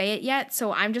really say it yet,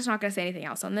 so I'm just not gonna say anything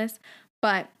else on this.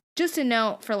 But just a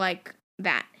note for like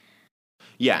that.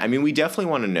 Yeah, I mean, we definitely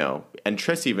want to know. And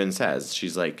Triss even says,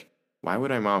 she's like, why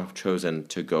would my mom have chosen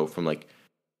to go from like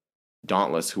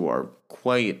Dauntless, who are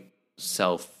quite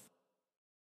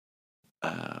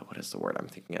what is the word I'm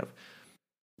thinking of?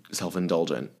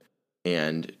 Self-indulgent,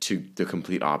 and to the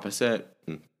complete opposite.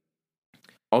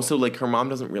 Also, like, her mom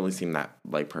doesn't really seem that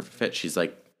like perfect fit. She's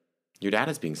like, your dad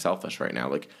is being selfish right now.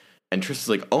 Like, and Triss is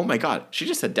like, oh my God, she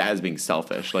just said dad is being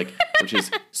selfish, like, which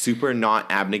is super not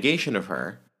abnegation of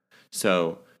her.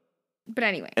 So, but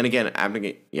anyway. And again,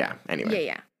 abnegate, yeah, anyway.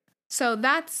 Yeah. So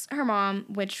that's her mom,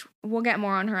 which we'll get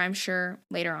more on her, I'm sure,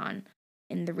 later on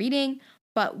in the reading.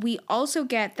 But we also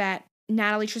get that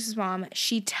Natalie, Triss's mom,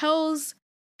 she tells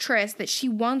Triss that she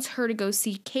wants her to go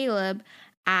see Caleb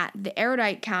at the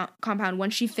Erudite compound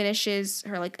when she finishes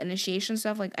her like initiation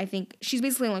stuff. Like I think she's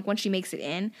basically like when she makes it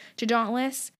in to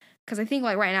Dauntless, because I think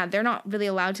like right now they're not really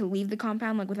allowed to leave the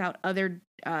compound like without other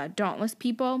Dauntless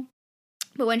people.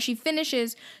 But when she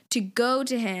finishes, to go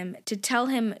to him to tell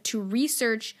him to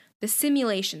research the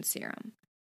simulation serum,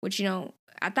 which, you know,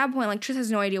 at that point like Triss has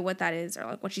no idea what that is or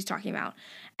like what she's talking about.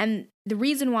 And the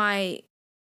reason why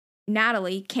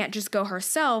Natalie can't just go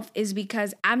herself is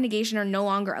because abnegation are no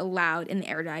longer allowed in the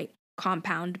Erudite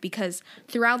compound, because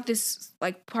throughout this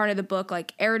like part of the book,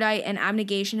 like Erudite and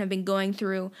abnegation have been going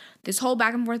through this whole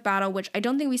back and forth battle, which I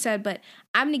don't think we said, but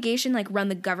abnegation like run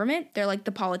the government. They're like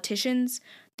the politicians.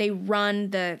 They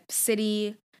run the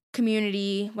city,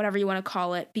 community, whatever you want to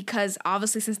call it, because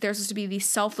obviously since they're supposed to be these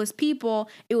selfless people,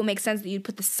 it will make sense that you'd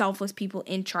put the selfless people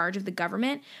in charge of the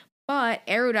government. But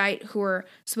Erudite, who are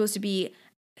supposed to be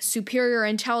superior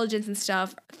intelligence and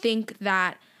stuff, think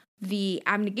that the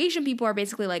abnegation people are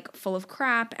basically like full of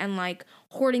crap and like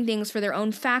hoarding things for their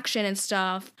own faction and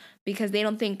stuff because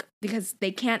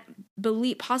they can't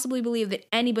possibly believe that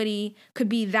anybody could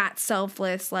be that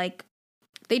selfless. Like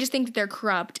they just think that they're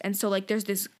corrupt. And so like there's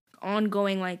this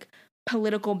ongoing like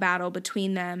political battle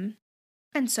between them.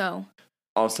 And so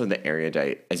also the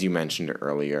erudite, as you mentioned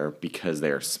earlier, because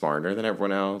they're smarter than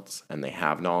everyone else and they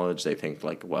have knowledge, they think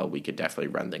like, well, we could definitely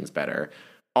run things better.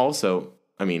 Also,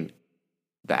 I mean,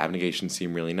 the abnegations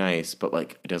seem really nice, but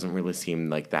like it doesn't really seem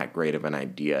like that great of an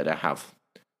idea to have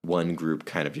one group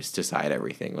kind of just decide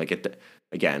everything. Like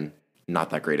again, not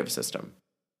that great of a system.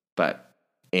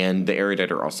 And the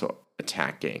erudite are also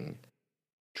attacking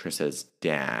Triss's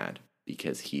dad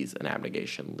because he's an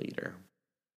abnegation leader.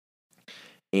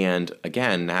 And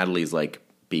again, Natalie's like,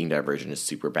 being divergent is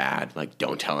super bad. Like,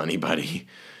 don't tell anybody.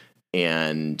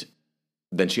 And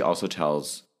then she also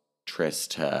tells Triss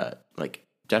to like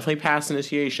definitely pass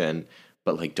initiation,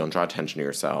 but like don't draw attention to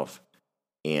yourself.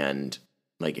 And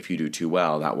like if you do too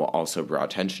well, that will also draw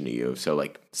attention to you. So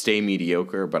like stay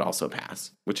mediocre, but also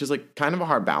pass, which is like kind of a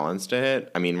hard balance to hit.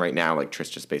 I mean, right now, like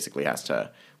Triss just basically has to,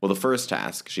 well, the first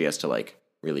task, she has to like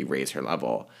really raise her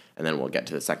level. And then we'll get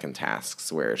to the second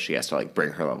tasks where she has to like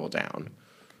bring her level down.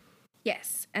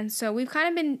 Yes. And so we've kind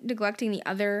of been neglecting the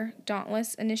other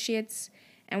Dauntless initiates,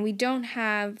 and we don't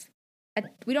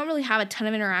really have a ton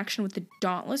of interaction with the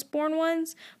Dauntless-born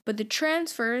ones, but the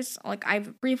transfers, like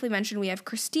I've briefly mentioned, we have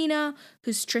Christina,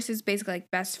 who's Triss's basically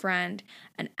like best friend,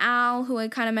 and Al, who I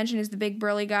kind of mentioned is the big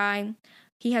burly guy.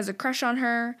 He has a crush on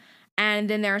her, and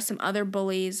then there are some other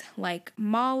bullies like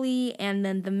Molly, and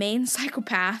then the main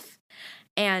psychopath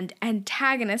and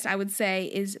antagonist, I would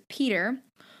say, is Peter,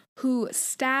 who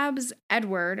stabs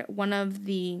Edward, one of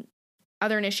the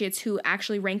other initiates who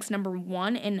actually ranks number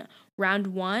 1 in round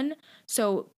 1.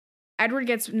 So Edward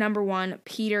gets number 1,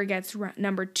 Peter gets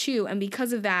number 2, and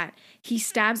because of that, he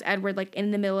stabs Edward like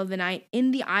in the middle of the night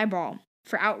in the eyeball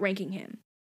for outranking him.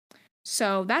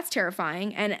 So that's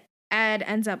terrifying, and Ed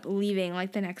ends up leaving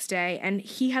like the next day, and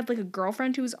he had like a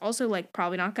girlfriend who was also like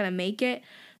probably not gonna make it,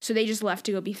 so they just left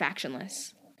to go be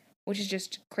factionless, which is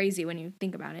just crazy when you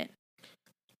think about it.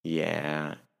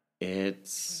 Yeah, and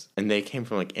they came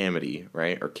from like Amity,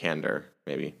 right? Or Candor,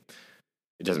 maybe.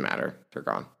 It doesn't matter. They're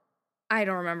gone. I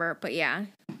don't remember, but yeah.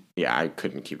 Yeah, I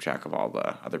couldn't keep track of all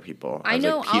the other people. I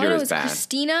know, like, Peter all I know is is bad.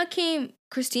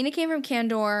 Christina came from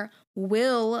Candor.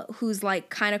 Will, who's like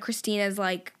kind of Christina's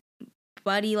like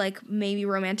buddy, like maybe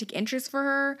romantic interest for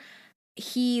her,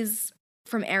 he's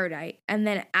from Erudite. And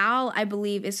then Al, I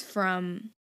believe, is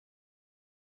from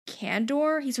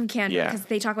Candor. He's from Candor because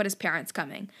they talk about his parents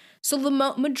coming. So the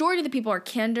majority of the people are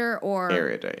Candor or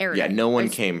Erudite. Yeah, no one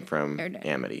came from Erudite.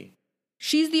 Amity.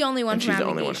 She's the only one and from she's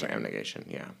Abnegation. the only one from Abnegation,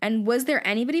 yeah. And was there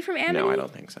anybody from Amity? No, I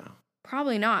don't think so.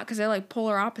 Probably not, because they're like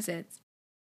polar opposites.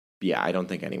 Yeah, I don't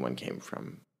think anyone came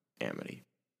from Amity.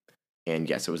 And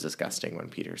yes, it was disgusting when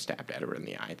Peter stabbed Edward in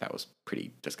the eye. That was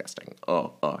pretty disgusting.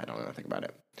 Oh, I don't know nothing about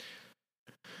it.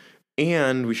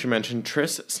 And we should mention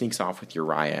Triss sneaks off with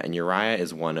Uriah, and Uriah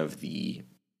is one of the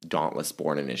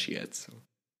Dauntless-born initiates.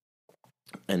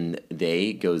 And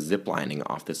they go ziplining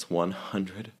off this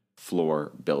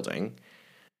 100-floor building.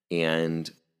 And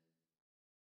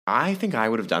I think I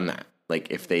would have done that.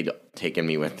 Like, if they'd taken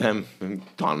me with them,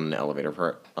 gone in an elevator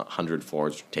for 100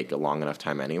 floors would take a long enough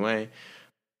time anyway.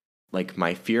 Like,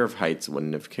 my fear of heights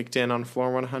wouldn't have kicked in on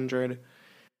floor 100.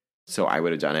 So I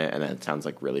would have done it, and it sounds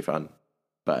like really fun.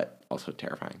 But also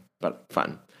terrifying, but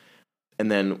fun.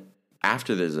 And then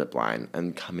after the zip line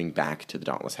and coming back to the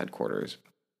Dauntless headquarters,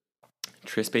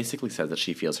 Triss basically says that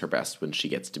she feels her best when she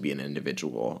gets to be an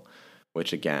individual,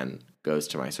 which again goes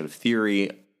to my sort of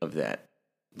theory of that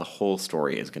the whole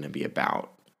story is going to be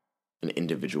about an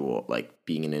individual, like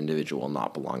being an individual,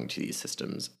 not belonging to these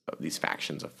systems, these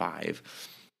factions of 5.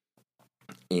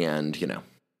 And,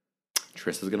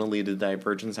 Triss is going to lead the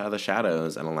divergence out of the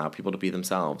shadows and allow people to be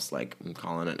themselves. Like, I'm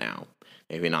calling it now.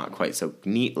 Maybe not quite so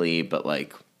neatly, but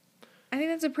like... I think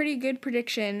that's a pretty good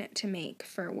prediction to make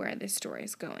for where this story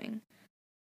is going.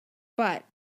 But...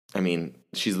 I mean,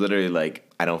 she's literally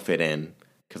like, I don't fit in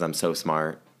because I'm so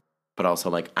smart. But also,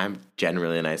 like, I'm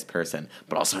generally a nice person.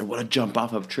 But also, I want to jump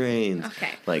off of trains.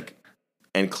 Okay. Like,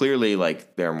 and clearly,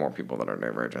 like, there are more people that are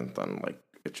divergent than, like,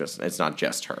 it's not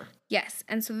just her. Yes,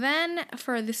 and so then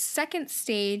for the second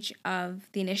stage of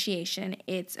the initiation,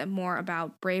 it's more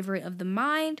about bravery of the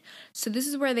mind. So this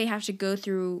is where they have to go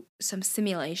through some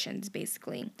simulations,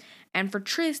 basically. And for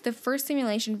Triss, the first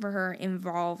simulation for her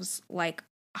involves, like,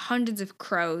 hundreds of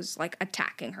crows, like,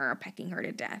 attacking her, pecking her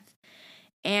to death.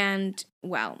 And,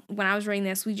 well, when I was reading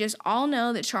this, we just all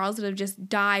know that Charles would have just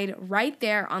died right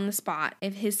there on the spot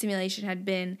if his simulation had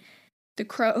been the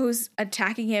crows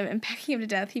attacking him and pecking him to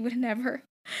death. He would have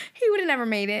never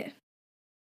made it.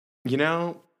 You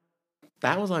know,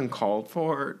 that was uncalled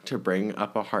for to bring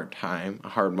up a hard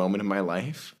moment in my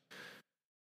life.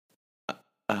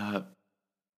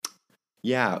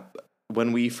 Yeah,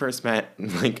 when we first met,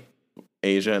 like,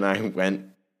 Asia and I went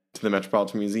to the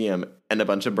Metropolitan Museum, and a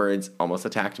bunch of birds almost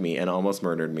attacked me and almost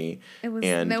murdered me. It was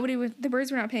the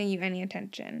birds were not paying you any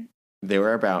attention. There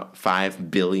were about 5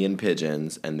 billion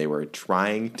pigeons, and they were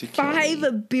trying to kill me.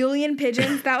 5 billion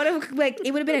pigeons? That would have,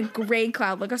 it would have been a gray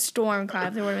cloud, like a storm cloud,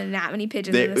 if there would have been that many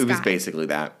pigeons in the sky. It was basically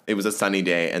that. It was a sunny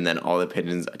day, and then all the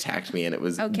pigeons attacked me, and it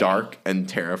was dark and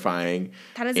terrifying.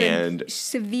 That is a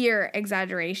severe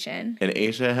exaggeration. And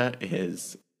Asia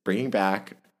is bringing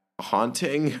back a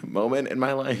haunting moment in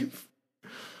my life.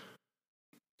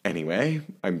 Anyway,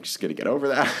 I'm just going to get over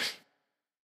that.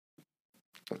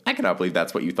 I cannot believe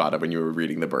that's what you thought of when you were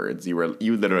reading the birds. You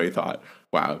literally thought,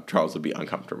 wow, Charles would be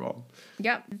uncomfortable.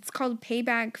 Yep. It's called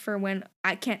payback for when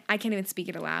I can't even speak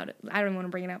it aloud. I don't even want to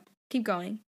bring it up. Keep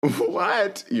going.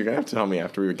 What? You're going to have to tell me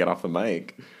after we get off the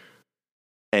mic.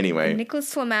 Anyway.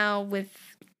 Nicholas Flamel with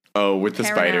the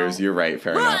spiders. You're right.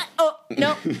 Fair enough. Oh,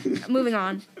 no. Moving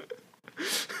on.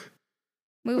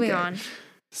 Moving on.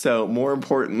 So, more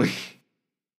importantly,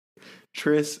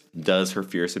 Tris does her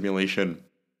fear simulation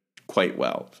quite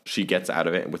well. She gets out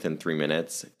of it within 3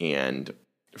 minutes, and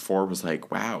 4 was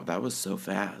like, wow, that was so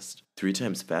fast. 3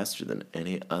 times faster than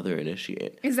any other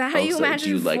initiate. Is that how you imagine?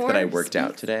 Do you like that I worked speaks?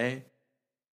 out today?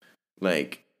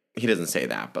 Like, he doesn't say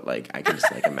that, but like I can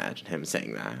just like imagine him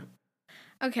saying that.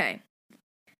 Okay.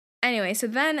 Anyway, so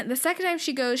then the second time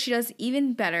she goes, she does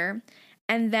even better.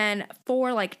 And then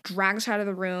 4 like drags her out of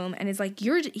the room and is like,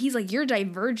 he's like, you're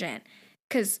divergent.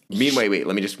 Wait,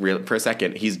 let me just for a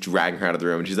second. He's dragging her out of the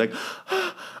room and she's like,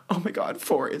 oh my God,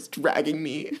 4 is dragging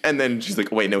me. And then she's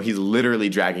like, wait, no, he's literally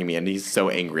dragging me and he's so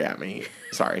angry at me.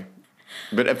 Sorry.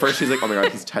 But at first she's like, oh my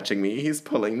God, he's touching me. He's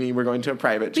pulling me. We're going to a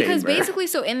private chamber. Because basically,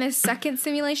 so in this second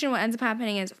simulation, what ends up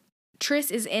happening is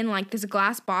Tris is in like this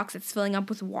glass box that's filling up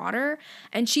with water,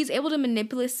 and she's able to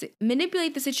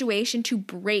manipulate the situation to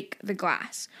break the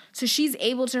glass. So she's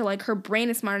able to, like, her brain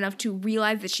is smart enough to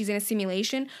realize that she's in a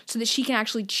simulation so that she can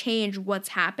actually change what's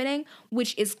happening,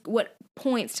 which is what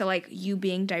points to like you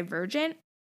being divergent.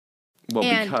 Well,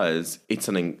 because it's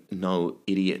something no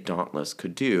idiot Dauntless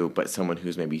could do, but someone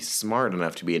who's maybe smart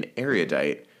enough to be an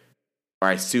erudite, or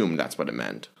I assume that's what it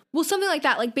meant. Well, something like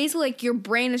that. Like, basically, like, your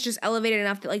brain is just elevated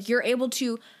enough that, like, you're able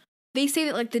to, they say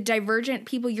that, like, the divergent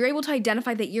people, you're able to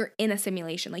identify that you're in a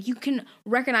simulation. Like, you can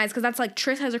recognize, because that's, like,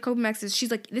 Tris has her coping mechanisms. She's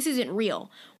like, this isn't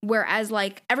real. Whereas,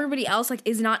 like, everybody else, like,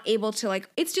 is not able to, like,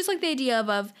 it's just, like, the idea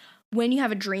of when you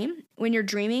have a dream, when you're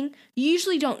dreaming, you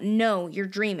usually don't know you're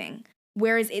dreaming.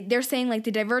 Whereas they're saying, like,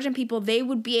 the divergent people, they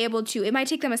would be able to, it might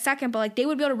take them a second, but, like, they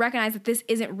would be able to recognize that this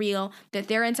isn't real, that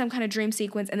they're in some kind of dream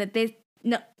sequence, and that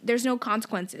there's no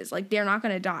consequences. Like, they're not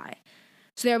going to die.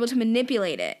 So they're able to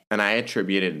manipulate it. And I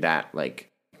attributed that, like,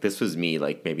 this was me,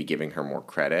 like, maybe giving her more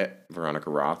credit,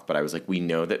 Veronica Roth, but I was like, we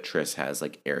know that Tris has,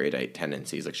 like, erudite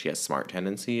tendencies. Like, she has smart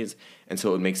tendencies. And so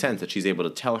it would make sense that she's able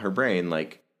to tell her brain,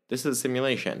 like, this is a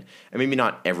simulation. And maybe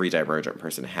not every divergent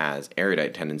person has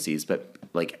erudite tendencies, but,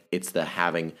 like, it's the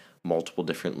having multiple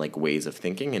different, like, ways of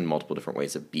thinking and multiple different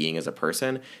ways of being as a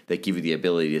person that give you the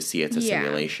ability to see it's a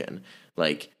simulation.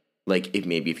 Like,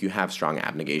 if you have strong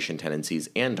abnegation tendencies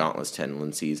and dauntless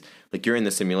tendencies, like, you're in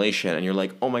the simulation and you're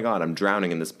like, oh my God, I'm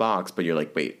drowning in this box. But you're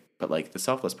like, wait, but, like, the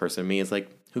selfless person in me is like,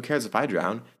 who cares if I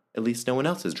drown? At least no one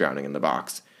else is drowning in the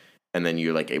box. And then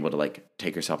you're, like, able to, like,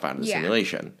 take yourself out of the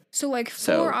simulation. So, like,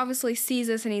 4 obviously sees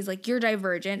this and he's like, you're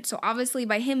divergent. So, obviously,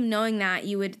 by him knowing that,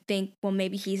 you would think, well,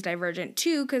 maybe he's divergent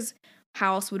too, because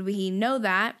how else would he know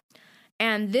that?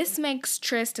 And this makes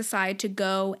Tris decide to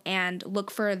go and look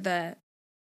for the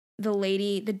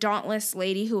dauntless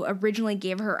lady who originally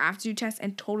gave her aptitude test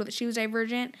and told her that she was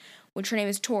divergent, which her name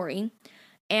is Tori.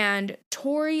 And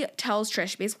Tori tells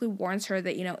Trish, basically warns her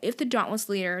that, you know, if the dauntless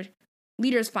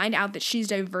leaders find out that she's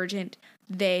divergent,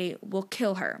 they will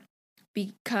kill her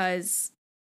because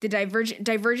the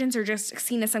divergents are just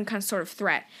seen as some kind of sort of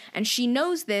threat. And she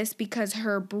knows this because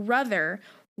her brother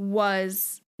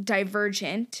was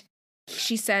divergent.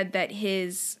 She said that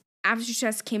his aptitude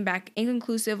test came back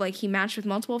inconclusive, like he matched with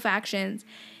multiple factions.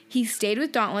 He stayed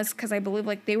with Dauntless because I believe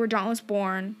like they were Dauntless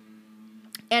born.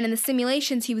 And in the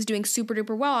simulations, he was doing super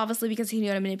duper well, obviously because he knew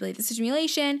how to manipulate the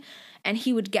simulation. And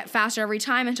he would get faster every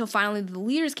time until finally the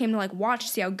leaders came to like watch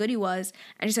to see how good he was.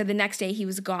 And she said the next day he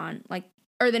was gone.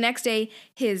 The next day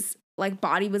his like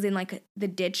body was in like the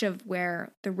ditch of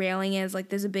where the railing is. Like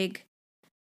there's a big,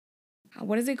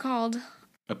 what is it called?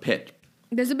 A pit.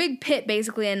 There's a big pit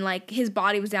basically, and like his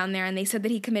body was down there, and they said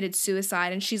that he committed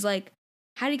suicide. And she's like,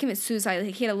 how did he commit suicide?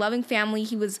 Like he had a loving family.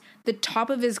 He was the top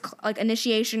of his like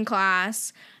initiation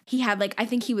class. He had like, I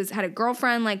think he had a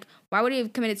girlfriend. Like why would he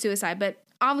have committed suicide? But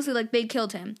obviously like they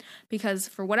killed him because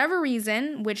for whatever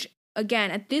reason, which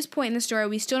again, at this point in the story,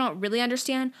 we still don't really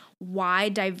understand why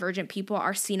divergent people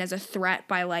are seen as a threat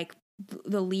by like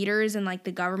the leaders and like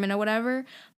the government or whatever.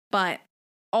 But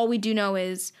all we do know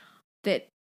is that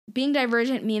being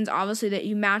divergent means obviously that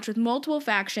you match with multiple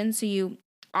factions. So you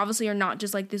obviously are not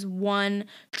just like this one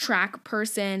track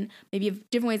person. Maybe you have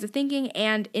different ways of thinking.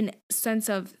 And in sense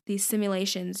of these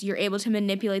simulations, you're able to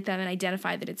manipulate them and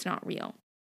identify that it's not real.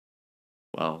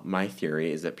 Well, my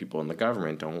theory is that people in the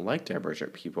government don't like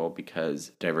divergent people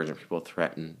because divergent people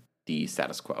threaten the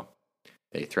status quo.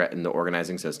 They threaten the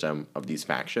organizing system of these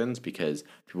factions because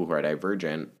people who are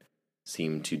divergent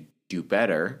seem to do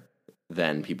better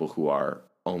than people who are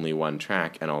only one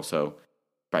track, and also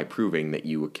by proving that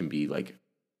you can be like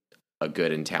a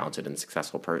good and talented and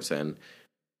successful person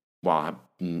while,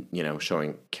 you know,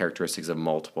 showing characteristics of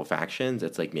multiple factions.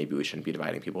 It's like maybe we shouldn't be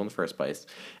dividing people in the first place.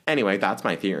 Anyway, that's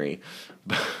my theory.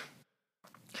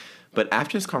 But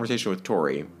after this conversation with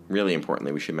Tori, really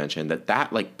importantly, we should mention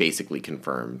that like basically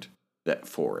confirmed that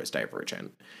 4 is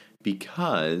divergent,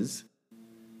 because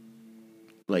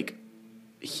like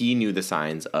he knew the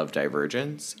signs of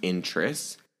divergence in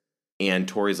Triss, and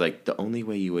Tori's like, the only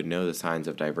way you would know the signs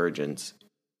of divergence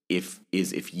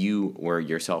if you were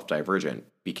yourself divergent,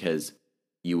 because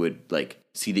you would like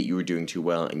see that you were doing too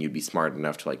well and you'd be smart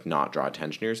enough to like not draw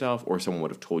attention to yourself, or someone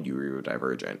would have told you you were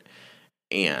divergent.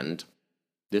 And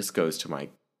this goes to my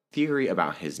theory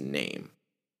about his name.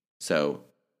 So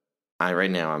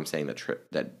I'm saying that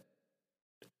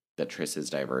Triss is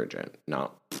divergent,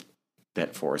 not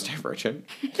that 4 is divergent.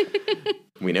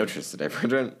 We know Triss is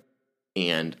divergent.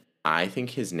 And I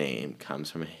think his name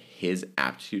comes from his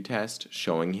aptitude test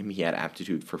showing him he had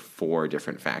aptitude for 4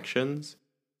 different factions.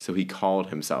 So he called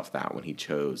himself that when he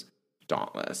chose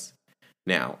Dauntless.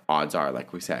 Now, odds are,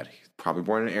 like we said, he's probably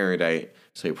born an erudite,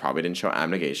 so he probably didn't show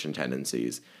abnegation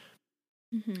tendencies.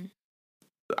 Mm-hmm.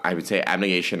 I would say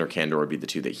abnegation or candor would be the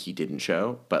 2 that he didn't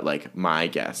show. But like my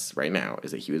guess right now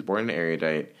is that he was born an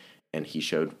erudite and he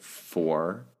showed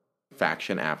 4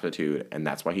 faction aptitude, and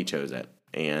that's why he chose it.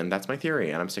 And that's my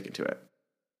theory, and I'm sticking to it.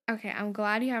 Okay, I'm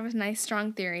glad you have a nice,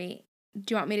 strong theory.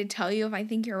 Do you want me to tell you if I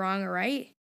think you're wrong or right?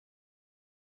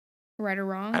 Right or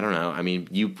wrong? I don't know. I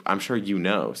mean, I'm sure you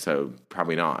know, so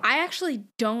probably not. I actually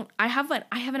don't. I have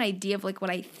an idea of like what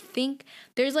I think.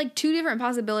 There's like 2 different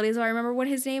possibilities. I remember what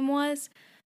his name was.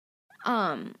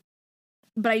 But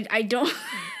I don't.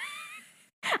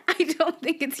 I don't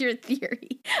think it's your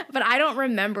theory, but I don't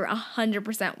remember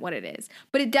 100% what it is.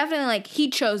 But it definitely, like,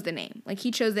 he chose the name. Like, he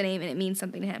chose the name and it means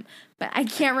something to him. But I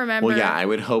can't remember. Well, yeah, I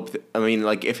would hope that, I mean,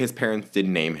 like, if his parents did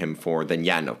name him 4, then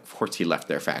yeah, no, of course he left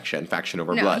their faction. Faction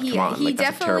over blood. Come on, like,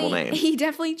 that's a terrible name. He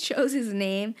definitely chose his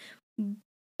name,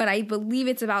 but I believe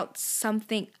it's about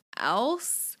something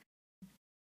else.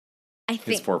 I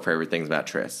think. His 4 favorite things about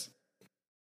Triss.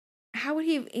 How would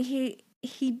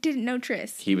he didn't know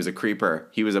Triss. He was a creeper.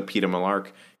 He was a Peeta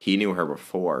Mellark. He knew her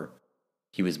before.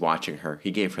 He was watching her. He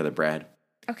gave her the bread.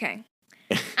 Okay.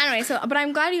 Anyway, but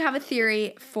I'm glad you have a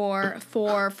theory for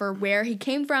where he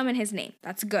came from and his name.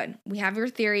 That's good. We have your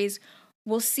theories.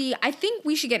 We'll see. I think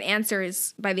we should get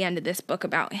answers by the end of this book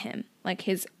about him, like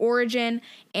his origin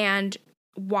and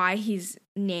why he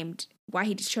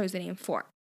just chose the name 4.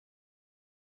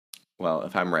 Well,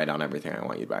 if I'm right on everything, I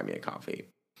want you to buy me a coffee.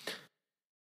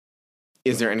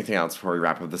 Is there anything else before we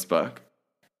wrap up this book?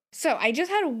 So I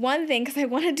just had one thing because I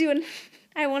want to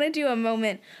do a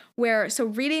moment where, so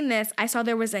reading this, I saw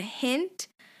there was a hint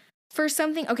for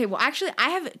something. Okay, well, actually, I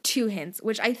have 2 hints,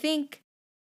 which I think,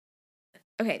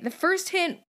 okay, the first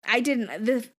hint,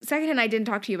 the second hint I didn't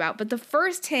talk to you about, but the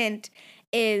first hint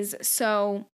is,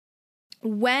 so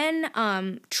when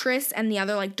Triss and the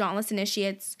other, like, Dauntless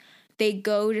initiates, they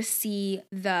go to see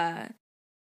the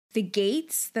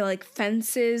gates, the like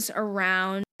fences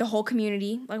around the whole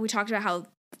community. Like we talked about how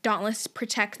Dauntless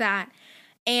protect that.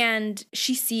 And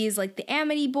she sees like the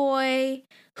Amity boy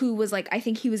who was like, I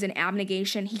think he was in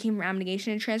abnegation. He came from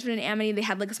abnegation and transferred into Amity. They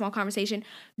had like a small conversation.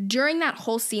 During that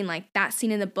whole scene, like that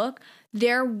scene in the book,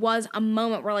 there was a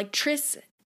moment where like Triss,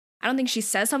 I don't think she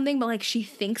says something, but like she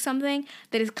thinks something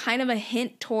that is kind of a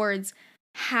hint towards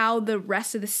how the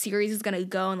rest of the series is going to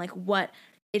go and like what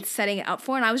it's setting it up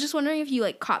for. And I was just wondering if you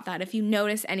like caught that, if you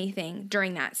noticed anything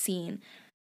during that scene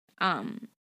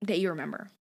that you remember.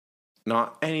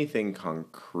 not anything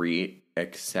concrete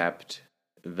except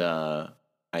the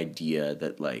idea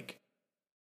that like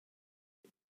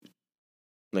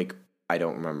I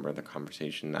don't remember the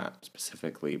conversation that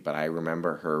specifically, but I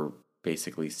remember her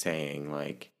basically saying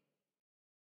like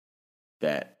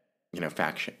that,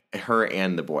 faction, her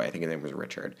and the boy, I think his name was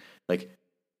Richard, like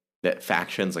that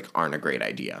factions like aren't a great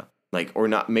idea. Like, or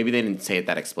not, maybe they didn't say it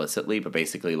that explicitly, but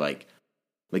basically like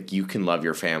you can love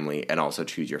your family and also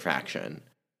choose your faction.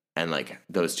 And like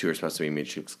those two are supposed to be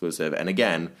mutually exclusive. And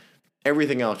again,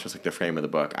 everything else, just like the frame of the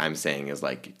book, I'm saying is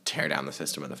like tear down the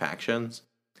system of the factions.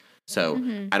 So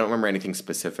I don't remember anything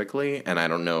specifically, and I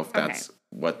don't know if that's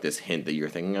what this hint that you're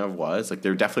thinking of was. Like,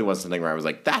 there definitely wasn't something where I was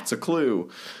like, that's a clue,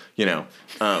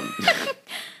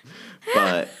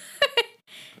 But,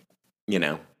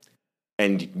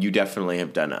 and you definitely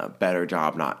have done a better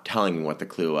job not telling me what the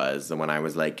clue was than when I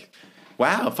was like,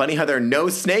 wow, funny how there are no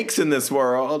snakes in this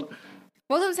world.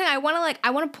 Well, I'm saying I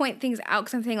want to point things out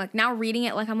because I'm saying like now reading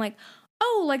it, like I'm like,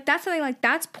 oh, like that's something like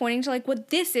that's pointing to like what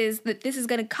this is, that this is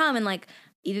going to come and like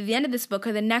either the end of this book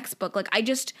or the next book. Like I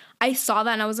saw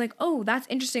that and I was like, oh, that's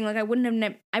interesting. Like I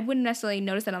wouldn't necessarily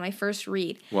notice that on my first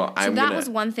read. Well, that was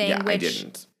one thing. Yeah, which I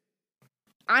didn't.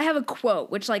 I have a quote,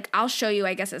 which like I'll show you,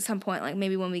 I guess, at some point, like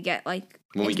maybe when we get like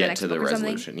when we get to the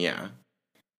resolution, yeah.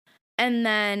 And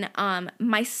then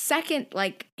my second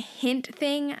like hint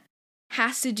thing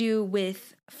has to do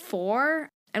with 4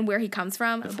 and where he comes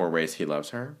from. The 4 ways he loves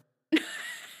her.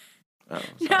 Oh,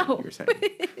 sorry, no. You were saying.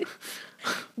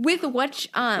 With which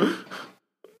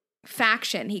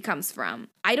faction he comes from.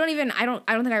 I don't think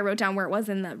I wrote down where it was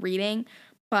in the reading,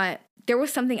 but there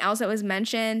was something else that was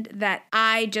mentioned that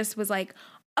I just was like,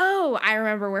 oh, I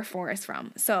remember where 4 is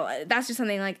from. So that's just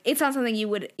something like, it's not something you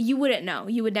wouldn't know.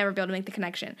 You would never be able to make the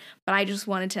connection, but I just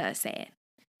wanted to say it.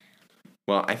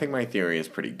 Well, I think my theory is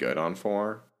pretty good on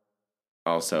 4.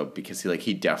 Also, because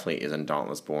he definitely isn't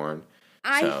Dauntless Born.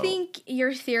 I think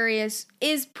your theory is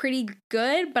pretty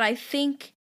good, but I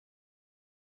think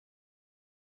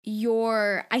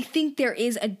there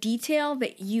is a detail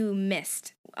that you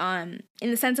missed, in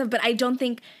the sense of, but I don't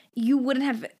think you wouldn't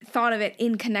have thought of it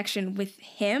in connection with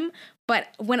him. But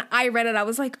when I read it, I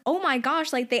was like, oh my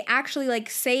gosh, like they actually like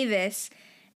say this.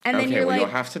 And then you're like, you'll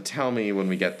have to tell me when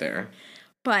we get there.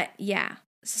 But yeah,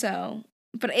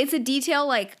 but it's a detail,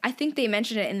 like I think they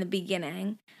mentioned it in the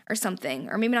beginning or something,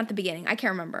 or maybe not the beginning. I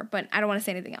can't remember, but I don't want to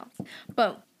say anything else.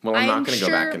 But well, I'm not going to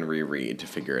go back and reread to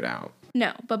figure it out.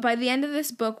 No, but by the end of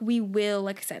this book, we will,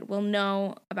 like I said, we'll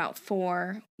know about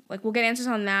 4. Like we'll get answers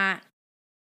on that.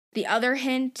 The other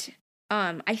hint,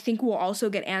 I think we'll also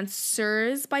get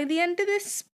answers by the end of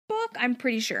this book. I'm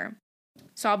pretty sure.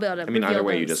 So I'll be able to. I mean, either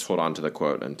way, you just hold on to the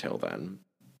quote until then.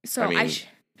 So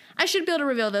I should be able to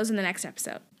reveal those in the next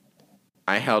episode.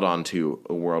 I held on to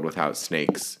A World Without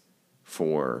Snakes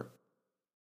for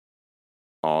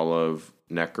all of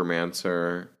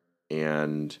Necromancer,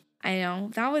 and I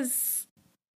know that was.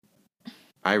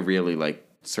 I really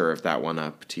served that one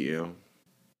up to you,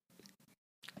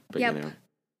 but yep.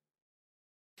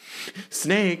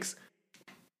 Snakes.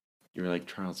 You were like,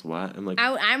 Charles, what? I'm like,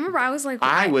 I remember I was like,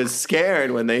 what? I was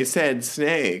scared when they said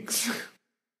snakes.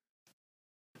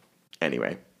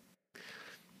 Anyway,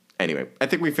 I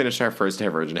think we finished our first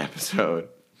Divergent episode.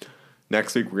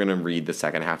 Next week, we're going to read the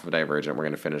second half of Divergent. We're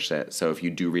going to finish it. So if you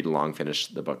do read along, finish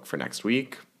the book for next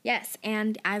week. Yes,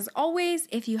 and as always,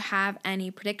 if you have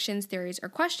any predictions, theories, or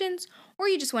questions, or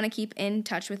you just want to keep in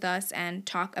touch with us and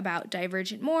talk about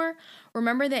Divergent more,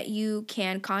 remember that you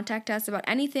can contact us about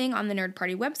anything on the Nerd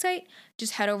Party website.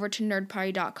 Just head over to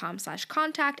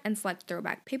nerdparty.com/contact and select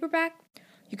Throwback Paperback.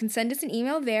 You can send us an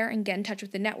email there and get in touch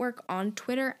with the network on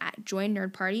Twitter at Join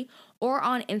Nerd Party or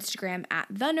on Instagram at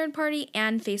The Nerd Party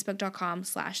and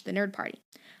Facebook.com/The Nerd Party.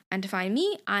 And to find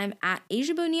me, I'm at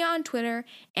Asia Bonilla on Twitter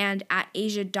and at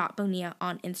Asia.Bonilla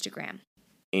on Instagram.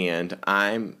 And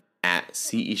I'm at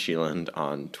C.E. Sheeland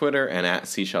on Twitter and at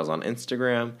Seashells on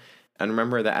Instagram. And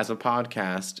remember that as a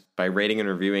podcast, by rating and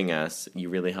reviewing us, you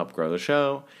really help grow the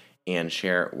show. And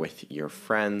share it with your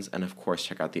friends. And of course,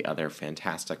 check out the other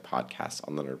fantastic podcasts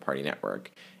on the Nerd Party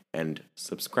Network. And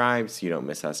subscribe so you don't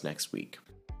miss us next week.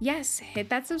 Yes, hit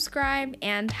that subscribe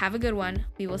and have a good one.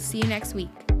 We will see you next week.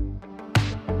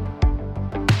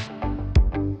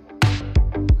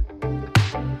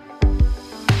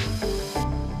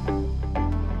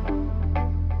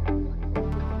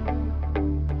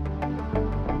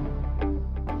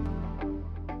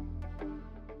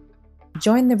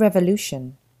 Join the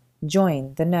revolution.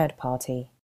 Join the Nerd Party.